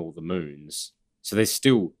finding all the moons. So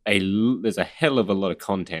there's a hell of a lot of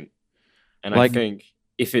content. And I think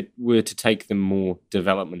if it were to take them more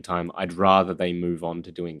development time, I'd rather they move on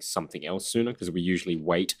to doing something else sooner because we usually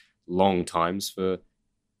wait long times for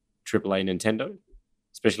AAA Nintendo.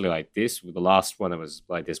 Especially like this. The last one that was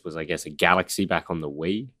like this was, I guess, a Galaxy back on the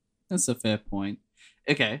Wii. That's a fair point.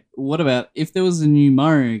 Okay, what about if there was a new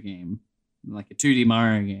Mario game, like a 2D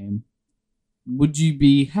Mario game, would you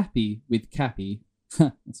be happy with Cappy?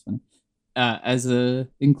 That's funny. As a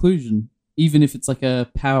inclusion, even if it's like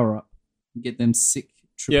a power-up, get them sick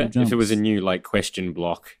triple jumps. If it was a new question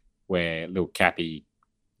block where little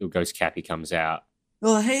Ghost Cappy comes out.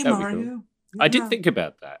 Oh, hey Mario. Cool. Yeah. I did think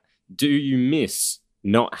about that. Do you miss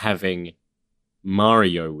not having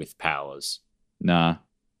Mario with powers? Nah,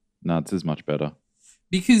 this is much better.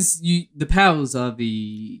 Because the powers are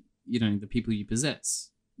the people you possess.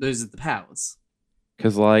 Those are the powers.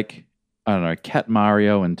 Because I don't know, Cat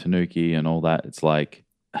Mario and Tanuki and all that. It's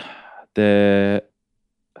they're.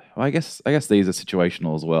 Well, I guess these are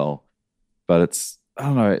situational as well, but it's I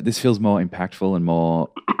don't know. This feels more impactful and more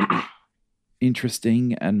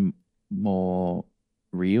interesting and more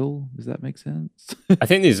real. Does that make sense? I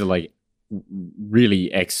think these are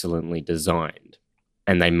really excellently designed,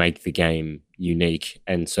 and they make the game unique,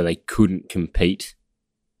 and so they couldn't compete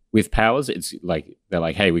with powers. It's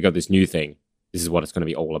they're hey, we got this new thing. This is what it's going to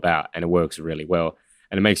be all about, and it works really well,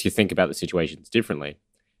 and it makes you think about the situations differently.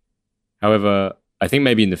 However, I think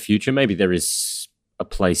maybe in the future, maybe there is a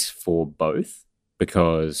place for both,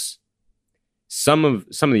 because some of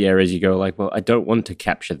the areas you go like, well, I don't want to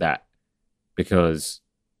capture that because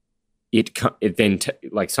it then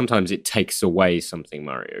like sometimes it takes away something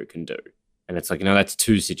Mario can do, and it's like, no, that's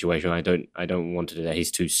too situational. I don't want to do that.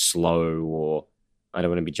 He's too slow, or I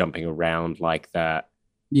don't want to be jumping around like that.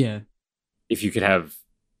 Yeah. If you could have,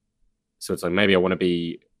 so it's like maybe I want to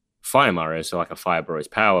be Fire Mario, so like a fire bros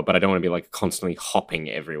power, but I don't want to be like constantly hopping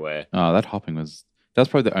everywhere. Oh, that hopping that's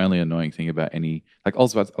probably the only annoying thing about any, like, I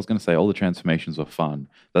was going to say all the transformations were fun,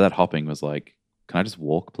 but that hopping was like, can I just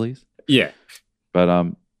walk, please? Yeah.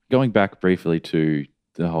 But going back briefly to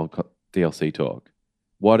the whole DLC talk,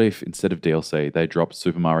 what if instead of DLC they dropped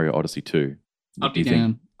Super Mario Odyssey 2? I'd be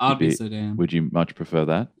down. I'd be so down. Would you much prefer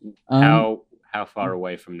that? How far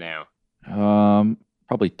away from now?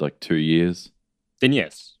 Probably like 2 years. Then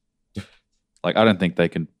yes. Like, I don't think they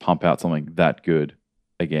can pump out something that good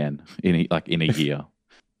again in a year.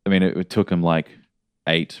 I mean, it took them like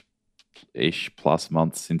 8-ish plus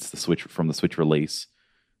months since the Switch release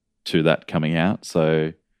to that coming out.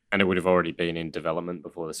 So, and it would have already been in development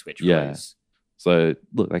before the Switch release. So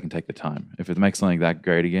look, they can take their time. If it makes something that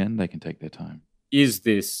great again, they can take their time.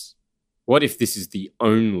 What if this is the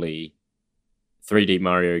only 3D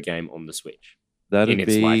Mario game on the Switch That'd in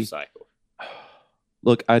its life cycle?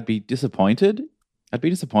 Look, I'd be disappointed,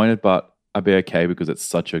 but I'd be okay because it's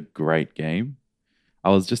such a great game. I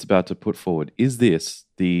was just about to put forward, is this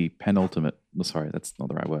the penultimate? No, sorry, that's not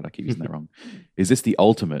the right word. I keep using that wrong. Is this the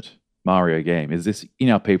ultimate Mario game? Is this,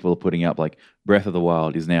 people are putting up like Breath of the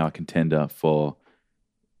Wild is now a contender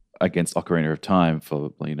against Ocarina of Time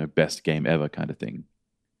for, best game ever kind of thing.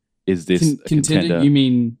 Is this a contender? You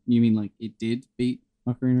mean like it did beat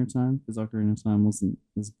Ocarina of Time? Because Ocarina of Time wasn't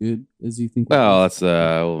as good as you think. Well, that's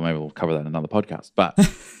maybe we'll cover that in another podcast. But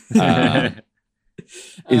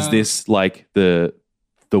is this like the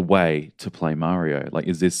way to play Mario? Like,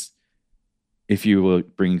 is this, if you were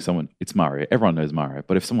bringing someone, it's Mario, everyone knows Mario,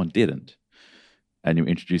 but if someone didn't and you're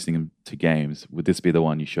introducing them to games, would this be the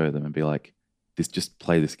one you show them and be like, just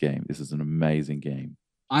play this game? This is an amazing game.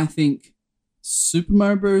 I think Super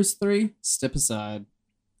Mario Bros. 3, step aside,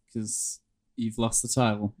 because you've lost the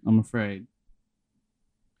title, I'm afraid.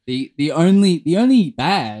 The only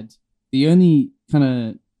kind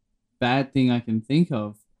of bad thing I can think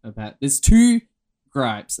of about, there's two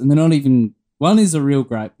gripes, and they're not even, one is a real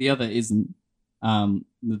gripe, the other isn't.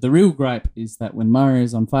 The real gripe is that when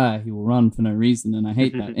Mario's on fire, he will run for no reason, and I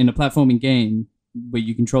hate that. In a platforming game where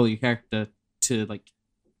you control your character to like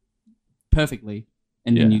perfectly,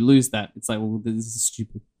 and then you lose that, it's like, well, this is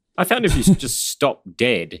stupid. I found if you just stop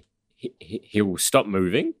dead, he will stop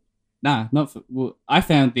moving. Nah, not for, well, I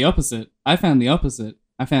found the opposite. I found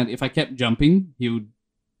if I kept jumping, he would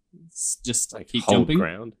just like keep hold jumping.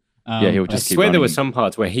 Ground. He would just I keep swear running. there were some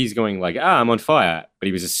parts where he's going like, I'm on fire, but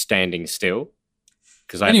he was just standing still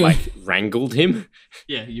because I Anyway. wrangled him.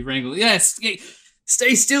 Yeah, you wrangle. Yes,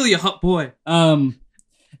 stay still, you hot boy.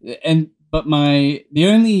 But the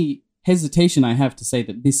only hesitation I have to say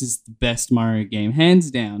that this is the best Mario game, hands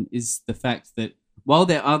down, is the fact that while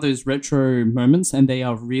there are those retro moments, and they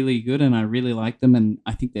are really good, and I really like them, and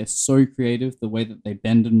I think they're so creative, the way that they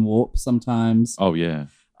bend and warp sometimes. Oh, yeah.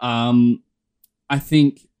 I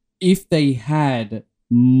think if they had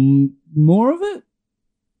more of it,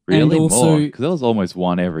 Really? and also, More? Because there was almost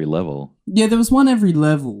one every level. yeah, there was one every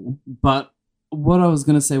level, but what I was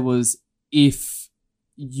going to say was if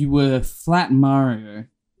you were flat Mario,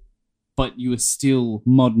 but you were still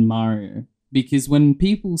modern Mario, because when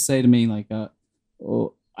people say to me like,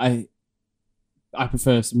 I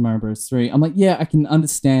prefer Super Mario Bros. 3, I'm like, yeah, I can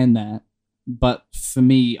understand that, but for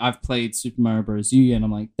me, I've played Super Mario Bros. U, and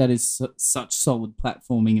I'm like, that is such solid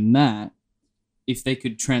platforming in that. If they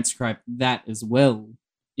could transcribe that as well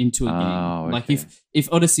into a game, like if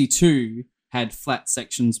Odyssey 2 had flat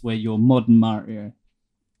sections where you're modern Mario,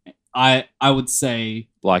 I would say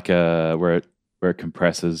Like where it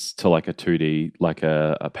compresses to like a 2D, like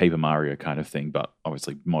a Paper Mario kind of thing, but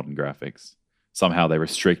obviously modern graphics. Somehow they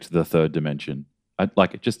restrict the third dimension.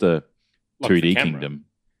 Like just a Lock the 2D camera. kingdom.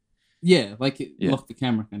 yeah, like lock the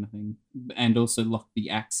camera kind of thing, and also lock the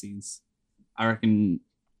axes. I reckon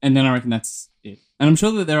that's it. And I'm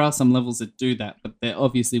sure that there are some levels that do that, but there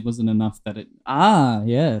obviously wasn't enough that it.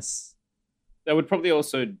 Yes. That would probably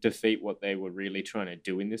also defeat what they were really trying to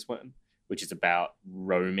do in this one, which is about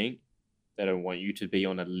roaming. They don't want you to be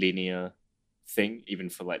on a linear thing, even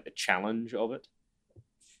for like the challenge of it.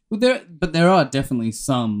 Well, there are definitely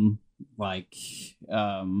some like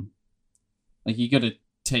you got to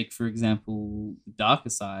take, for example, the darker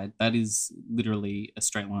side. That is literally a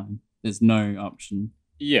straight line. There's no option.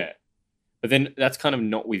 Yeah. But then that's kind of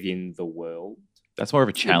not within the world. That's more of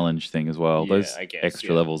a challenge thing as well. Yeah, Those I guess, extra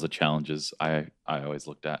yeah. levels are challenges I always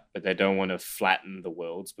looked at. But they don't want to flatten the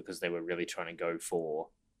worlds because they were really trying to go for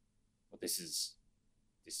this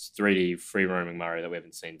 3D free roaming Mario that we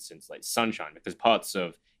haven't seen since like Sunshine, because parts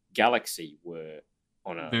of Galaxy were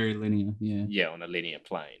on a Very linear, yeah. on a linear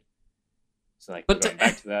plane. So like But going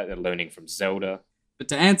back to that, they're learning from Zelda. But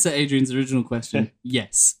to answer Adrian's original question,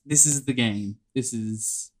 yes, this is the game. This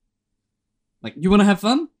is like, you want to have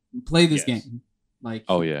fun? Play this Yes. game. Like,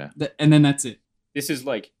 Oh yeah. and then that's it. This is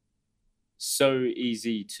like so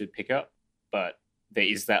easy to pick up, but there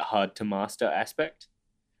is that hard to master aspect.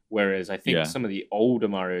 Whereas I think Yeah. some of the older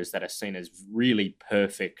Marios that are seen as really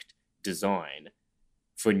perfect design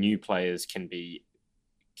for new players can be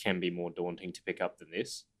more daunting to pick up than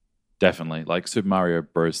this. Definitely. Like Super Mario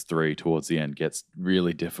Bros. 3 towards the end gets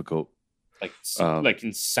really difficult. Like Um,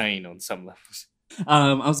 insane on some levels.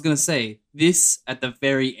 I was gonna say this at the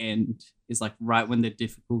very end is like right when the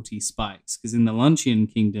difficulty spikes, because in the Luncheon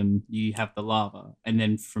Kingdom you have the lava, and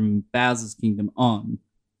then from Bowser's Kingdom on,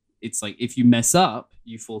 it's like if you mess up,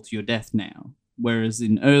 you fall to your death now. Whereas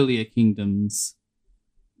in earlier kingdoms,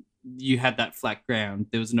 you had that flat ground.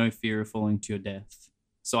 There was no fear of falling to your death.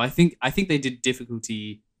 So I think they did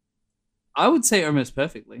difficulty, I would say, almost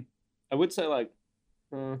perfectly. I would say like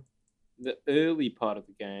the early part of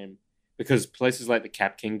the game, because places like the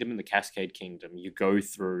Cap Kingdom and the Cascade Kingdom, you go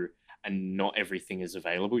through and not everything is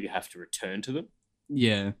available. You have to return to them.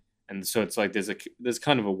 Yeah. And so it's like there's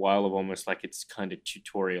kind of a while of almost like it's kind of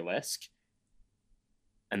tutorial-esque.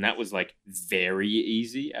 And that was like very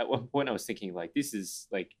easy at one point. I was thinking like, this is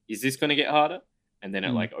like, is this going to get harder? And then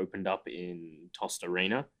it like opened up in Tost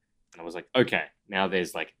Arena. And I was like, okay, now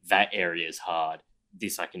there's like, that area is hard.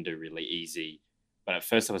 This I can do really easy. But at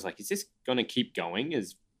first I was like, is this going to keep going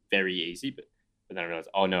as very easy? But then I realized,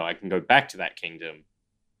 oh no, I can go back to that kingdom.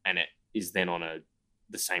 And it is then on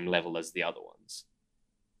the same level as the other ones.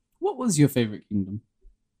 What was your favorite kingdom?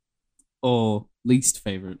 Or least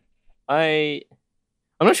favorite?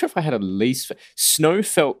 I'm not sure if I had a least. Snow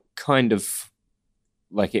felt kind of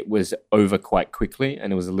like it was over quite quickly,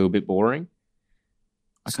 and it was a little bit boring.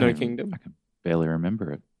 Snow Kingdom. I can barely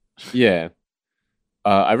remember it. Yeah,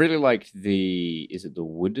 I really liked is it the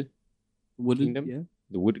Wood Wooded, Kingdom? yeah.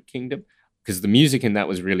 The Wood Kingdom, because the music in that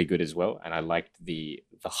was really good as well, and I liked the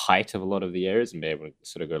height of a lot of the areas and be able to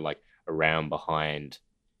sort of go like around behind,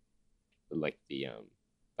 like the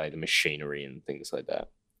machinery and things like that.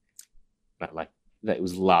 And I liked that it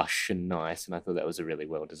was lush and nice, and I thought that was a really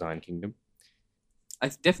well designed kingdom. I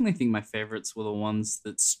definitely think my favorites were the ones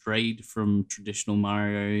that strayed from traditional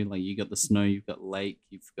Mario. Like you got the snow, you've got lake,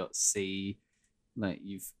 you've got sea. Like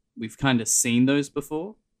we've kind of seen those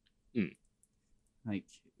before. Like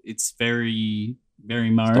it's very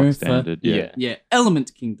Mario. Stock standard, yeah. Yeah,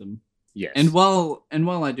 Element Kingdom. Yes. And while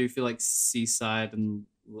I do feel like Seaside and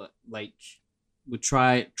Lake would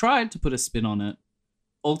tried to put a spin on it,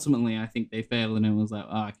 ultimately I think they failed, and it was like,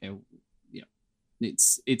 okay, yeah,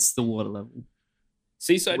 it's the water level.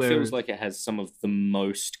 Seaside feels like it has some of the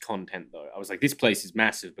most content, though. I was like, this place is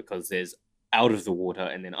massive because there's out of the water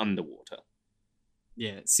and then underwater.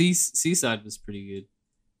 Yeah, Seaside was pretty good.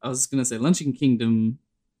 I was gonna say Luncheon Kingdom,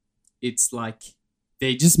 it's like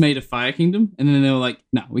they just made a Fire Kingdom, and then they were like,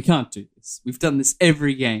 no, we can't do this. We've done this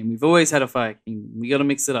every game. We've always had a Fire Kingdom. We got to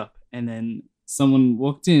mix it up. And then someone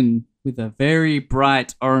walked in with a very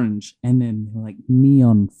bright orange, and then they're like,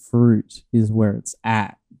 neon fruit is where it's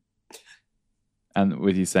at. And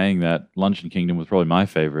with you saying that, Luncheon Kingdom was probably my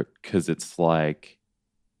favorite because it's like,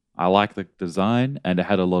 I like the design and it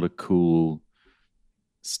had a lot of cool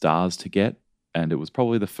stars to get. And it was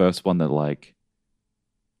probably the first one that like,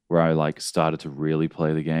 where I like started to really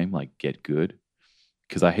play the game, like get good.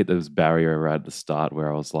 Because I hit this barrier right at the start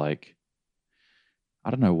where I was like, I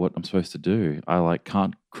don't know what I'm supposed to do. I like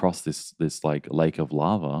can't cross this like lake of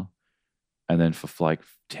lava. And then for like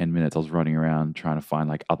 10 minutes, I was running around trying to find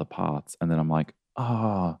like other paths. And then I'm like,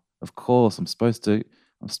 of course, I'm supposed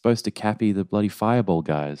to cappy the bloody fireball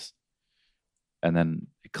guys. And then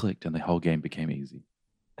it clicked and the whole game became easy.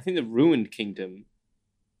 I think the Ruined Kingdom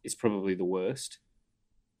is probably the worst.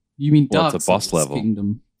 You mean Well, Dark it's a boss Souls level.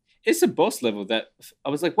 Kingdom? It's a boss level that I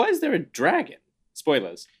was like, why is there a dragon?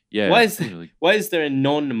 Spoilers. Yeah. Why is literally. why is there a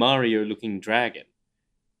non-Mario looking dragon?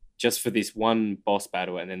 Just for this one boss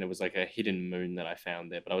battle, and then there was like a hidden moon that I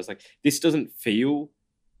found there. But I was like, this doesn't feel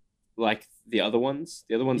like the other ones.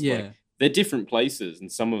 The other ones, Yeah. like, they're different places,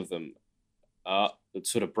 and some of them that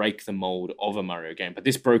sort of break the mold of a Mario game. But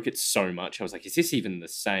this broke it so much. I was like, is this even the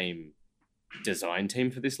same design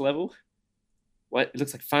team for this level? What? It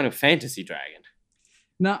looks like Final Fantasy Dragon.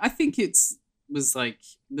 No, I think was like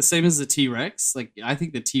the same as the T-Rex. Like I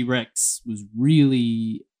think the T-Rex was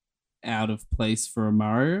really out of place for a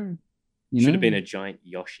Mario. Should have been a giant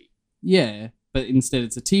Yoshi. Yeah, but instead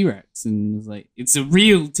it's a T-Rex, and it's like it's a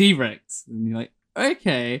real T-Rex, and you're like,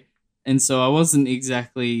 okay. And so I wasn't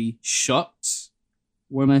exactly shocked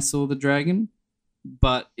when I saw the dragon,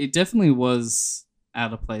 but it definitely was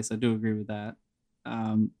out of place. I do agree with that.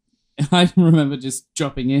 I remember just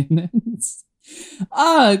dropping in.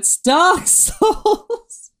 It's Dark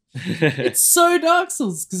Souls. It's so Dark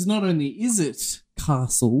Souls because not only is it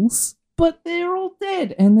castles, but they're all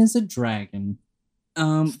dead, and there's a dragon.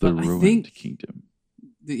 It's the but ruined I think kingdom.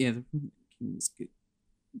 the Ruined Kingdom is good.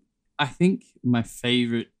 I think my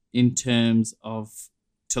favorite in terms of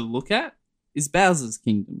to look at is Bowser's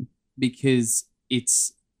Kingdom because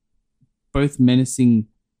it's both menacing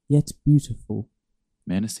yet beautiful.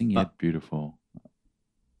 Menacing yet beautiful.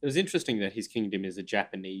 It was interesting that his kingdom is a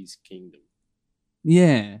Japanese kingdom.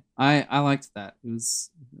 Yeah, I liked that. It was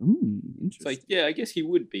interesting. It's like, yeah, I guess he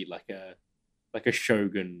would be like a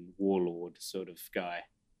shogun warlord sort of guy.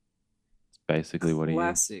 It's basically what he is.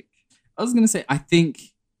 Classic. I was gonna say, I think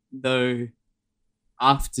though,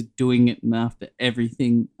 after doing it and after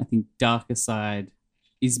everything, I think Darker Side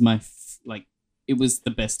is it was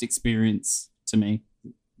the best experience to me.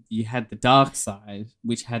 You had the Dark Side,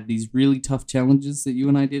 which had these really tough challenges that you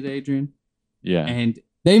and I did, Adrian. Yeah. And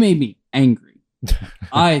they made me angry.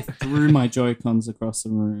 I threw my Joy-Cons across the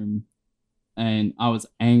room and I was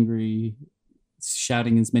angry,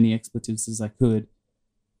 shouting as many expletives as I could.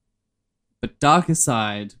 But Darker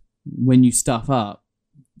Side, when you stuff up,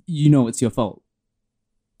 you know it's your fault.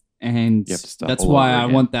 And You have to start that's all why over I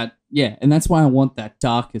again. want that. Yeah, and that's why I want that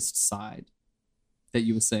darkest side that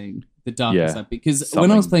you were saying. The darker Yeah, side. Because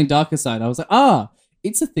when I was something- playing Darker Side, I was like,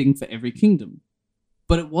 it's a thing for every kingdom.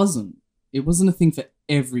 But it wasn't. It wasn't a thing for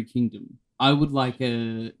every kingdom. I would like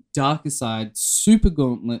a Darker Side super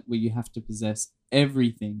gauntlet where you have to possess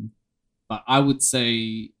everything. But I would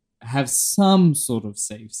say have some sort of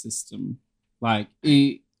save system. Like,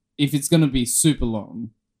 if it's going to be super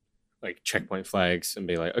long, Like checkpoint flags and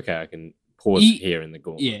be like, okay, I can pause E- here in the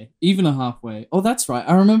gauntlet. yeah, even a halfway. Oh, that's right.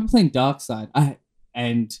 I remember playing Dark Side.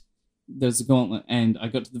 And there's a gauntlet, and I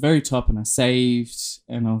got to the very top, and I saved,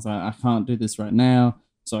 and I was like, I can't do this right now.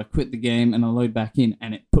 So I quit the game, and I load back in,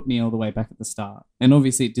 and it put me all the way back at the start. And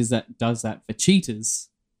obviously, it does that for cheaters,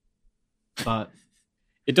 but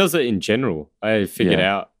It does it in general. I figured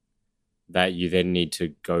Yeah. out that you then need to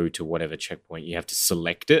go to whatever checkpoint. You have to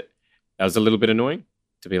select it. That was a little bit annoying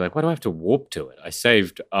to be like, why do I have to warp to it? I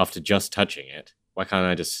saved after just touching it. Why can't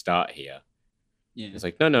I just start here? yeah, It's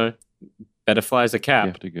like, no. Better fly as a You cap.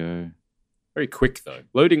 have to go. Very quick though.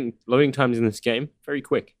 Loading times in this game, very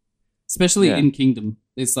quick. especially Yeah. in Kingdom,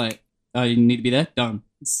 it's like, oh, you need to be there. Done.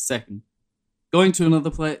 It's a second. Going to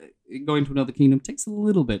another kingdom takes a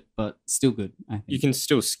little bit, but still good. I think You can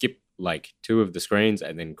still skip like 2 of the screens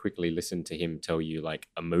and then quickly listen to him tell you like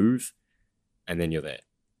a move, and then you're there.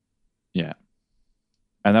 Yeah.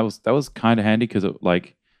 And that was kind of handy because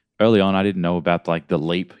like early on I didn't know about like the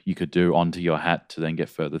leap you could do onto your hat to then get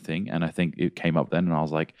further thing, and I think it came up then, and I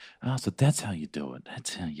was like, oh, so that's how you do it.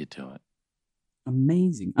 That's how you do it.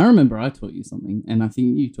 amazing. I remember I taught you something, and I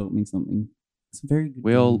think you taught me something. It's a very good.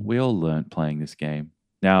 We all game. learned playing this game.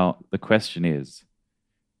 Now the question is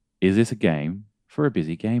this a game for a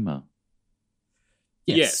busy gamer?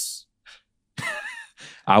 Yes.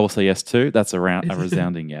 I will say yes too. That's a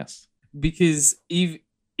resounding yes. Because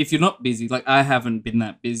if you're not busy, like I haven't been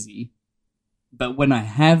that busy, but when I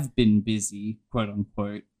have been busy, quote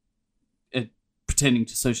unquote, pretending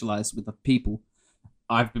to socialize with the people,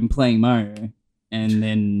 I've been playing Mario, and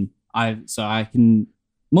then I can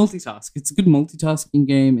multitask. It's a good multitasking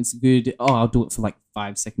game. It's a good I'll do it for like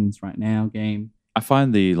 5 seconds right now game. I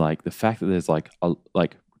find the fact that there's like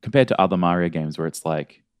compared to other Mario games where it's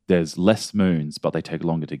like there's less moons but they take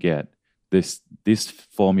longer to get. This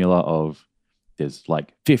formula of there's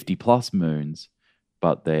like 50 plus moons,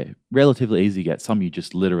 but they're relatively easy to get. Some you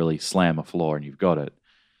just literally slam a floor and you've got it.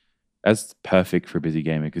 That's perfect for a busy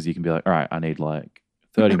gamer because you can be like, all right, I need like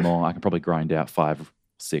 30 more. I can probably grind out 5 or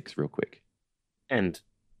 6 real quick. And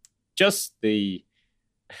just the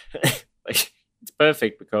like, it's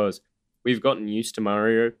perfect because we've gotten used to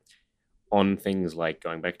Mario on things like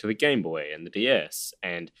going back to the Game Boy and the DS,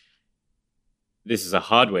 and this is a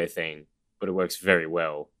hardware thing, but it works very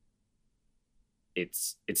well.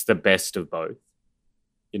 It's the best of both.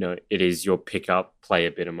 You know, it is your pick up, play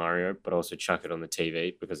a bit of Mario, but also chuck it on the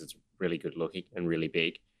TV because it's really good looking and really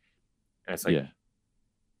big. And it's like yeah.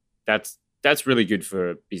 that's really good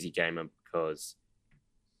for a busy gamer because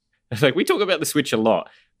It's like we talk about the Switch a lot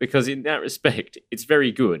because in that respect, it's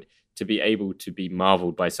very good to be able to be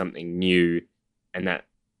marveled by something new, and that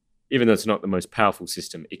even though it's not the most powerful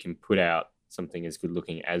system, it can put out something as good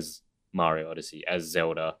looking as Mario Odyssey, as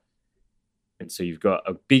Zelda. And so you've got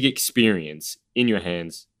a big experience in your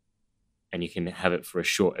hands, and you can have it for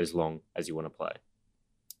as long as you want to play.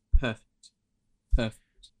 Perfect.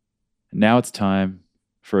 Now it's time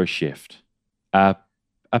for a shift. A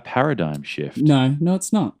paradigm shift. No,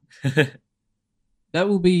 it's not. That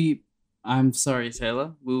will be... I'm sorry,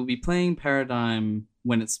 Taylor. We'll be playing Paradigm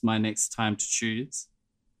when it's my next time to choose.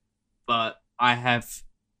 But I have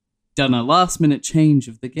done a last-minute change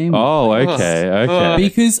of the game. Oh, okay.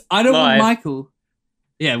 Because I don't want Live. Michael...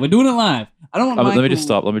 Yeah, we're doing it live. I don't want Michael... Let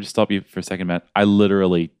me just stop you for a second, Matt. I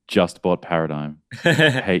literally just bought Paradigm. I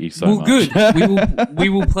hate you so much. Good. We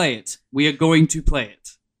will play it. We are going to play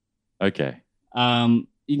it. Okay. In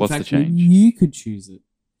What's fact, the change? You could choose it.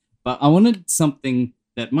 But I wanted something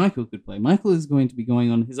that Michael could play. Michael is going to be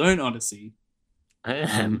going on his own Odyssey. I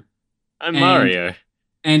am. I'm and- Mario.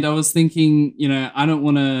 And I was thinking, I don't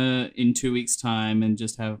want to, in 2 weeks' time, and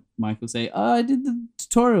just have Michael say, I did the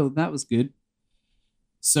tutorial. That was good.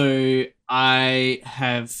 So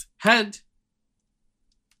I've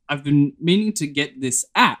been meaning to get this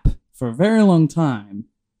app for a very long time.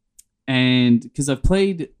 And because I've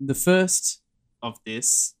played the first of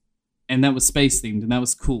this, and that was space themed, and that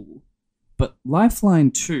was cool. But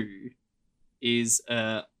Lifeline 2 is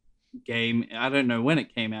a game. I don't know when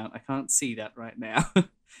it came out. I can't see that right now.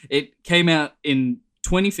 It came out in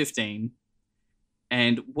 2015.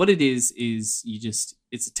 And what it is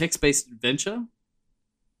it's a text-based adventure.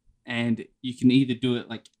 And you can either do it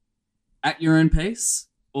like at your own pace,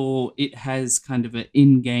 or it has kind of an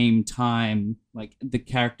in-game time. Like the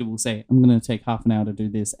character will say, I'm going to take half an hour to do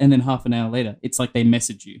this. And then half an hour later, it's like they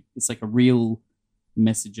message you. It's like a real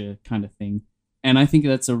messenger kind of thing. And I think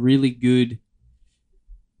that's a really good...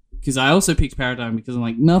 Because I also picked Paradigm because I'm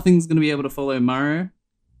like, nothing's going to be able to follow Mario.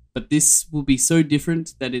 But this will be so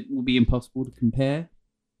different that it will be impossible to compare.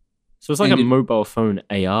 So it's like And a mobile phone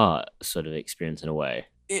AR sort of experience in a way.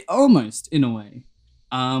 Almost, in a way.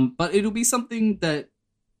 But it'll be something that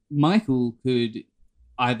Michael could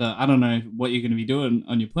either... I don't know what you're going to be doing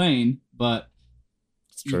on your plane, but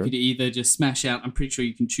you could either just smash out... I'm pretty sure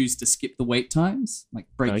you can choose to skip the wait times, like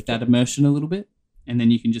break that immersion a little bit, and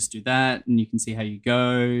then you can just do that, and you can see how you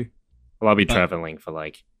go. Well, I'll be traveling for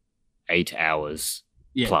like 8 hours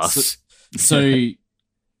plus. So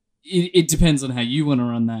it depends on how you want to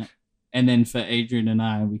run that. And then for Adrian and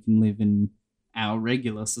I, we can live in our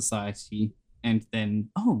regular society, and then,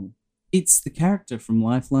 it's the character from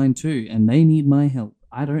Lifeline 2, and they need my help.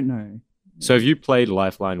 I don't know. So have you played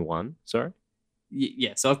Lifeline 1? Sorry?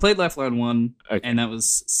 Yeah, so I've played Lifeline 1, Okay. and that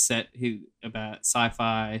was set about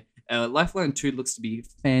sci-fi. Lifeline 2 looks to be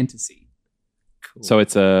fantasy. Cool. So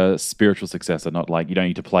it's a spiritual successor, not like you don't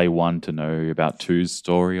need to play 1 to know about 2's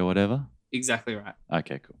story or whatever? Exactly right.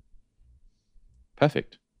 Okay, cool.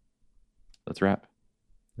 Perfect. Let's wrap.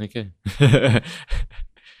 Okay. Hey,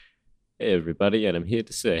 everybody, and I'm here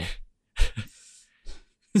to say...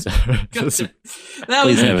 That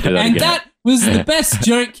Please never do that and again. that was the best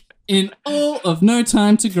joke in all of No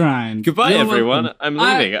Time to Grind. Goodbye, You're everyone. welcome. I'm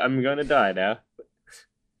leaving. I'm going to die now.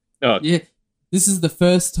 Oh, Yeah, this is the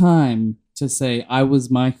first time to say I was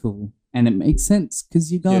Michael, and it makes sense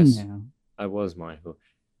because you're gone Yes. now. I was Michael.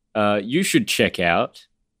 You should check out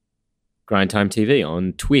Grind Time TV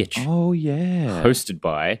on Twitch, Oh, yeah. hosted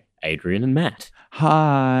by Adrian and Matt.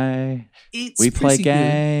 Hi. It's We play pretty good.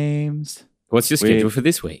 games. What's your schedule for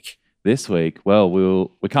this week? This week, well,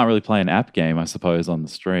 we can't really play an app game, I suppose, on the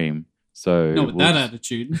stream. So Not with we'll that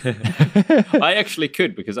just- attitude. I actually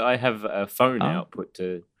could because I have a phone Oh. output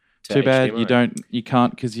to Too bad HDMI. you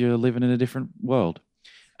can't because you're living in a different world.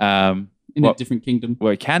 In What- a different kingdom. What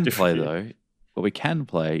we can play Different. though, what we can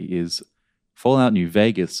play is Fallout New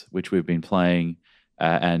Vegas, which we've been playing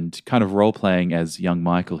and kind of role playing as young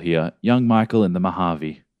Michael here, young Michael in the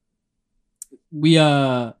Mojave. We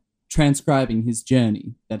are transcribing his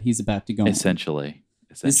journey that he's about to go on. Essentially,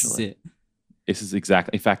 This is it. This is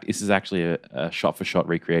exactly. In fact, this is actually a shot-for-shot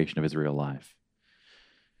recreation of his real life.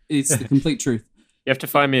 It's the complete truth. You have to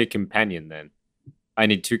find me a companion then. I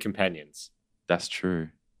need 2 companions. That's true.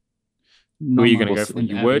 Who are you going to go Marcus for? and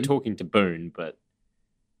You were Abby. talking to Boone, but...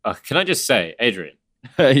 can I just say, Adrian,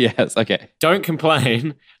 Yes. Okay. don't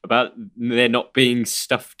complain about there not being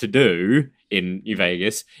stuff to do in New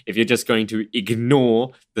Vegas if you're just going to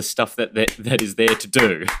ignore the stuff that is there to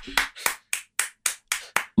do.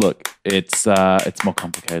 Look, it's more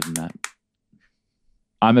complicated than that.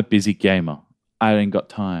 I'm a busy gamer. I ain't got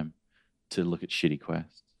time to look at shitty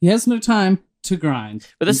quests. He has no time to grind.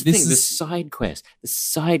 But that's the This thing, the is-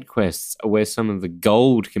 side quests are where some of the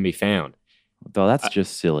gold can be found. Though that's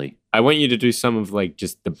just silly. I want you to do some of like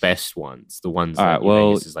just the best ones, the ones All that right, well,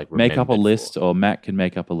 Uranus is like make up a remembered list, for. or Matt can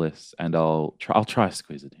make up a list, and I'll try to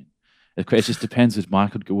squeeze it in. It just depends if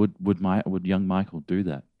Michael would young Michael do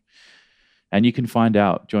that. And you can find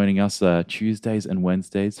out joining us Tuesdays and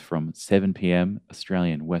Wednesdays from 7 p.m.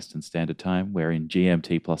 Australian Western Standard Time. We're in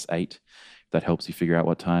GMT +8. That helps you figure out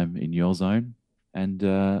what time in your zone. And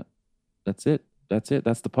that's it. That's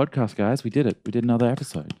the podcast, guys. We did it. We did another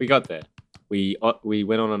episode. We got there. We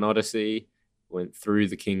went on an odyssey, went through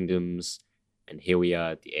the kingdoms, and here we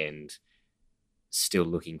are at the end, still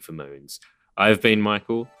looking for moons. I've been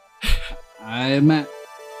Michael. I'm Matt.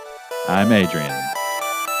 I'm Adrian.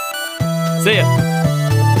 See ya.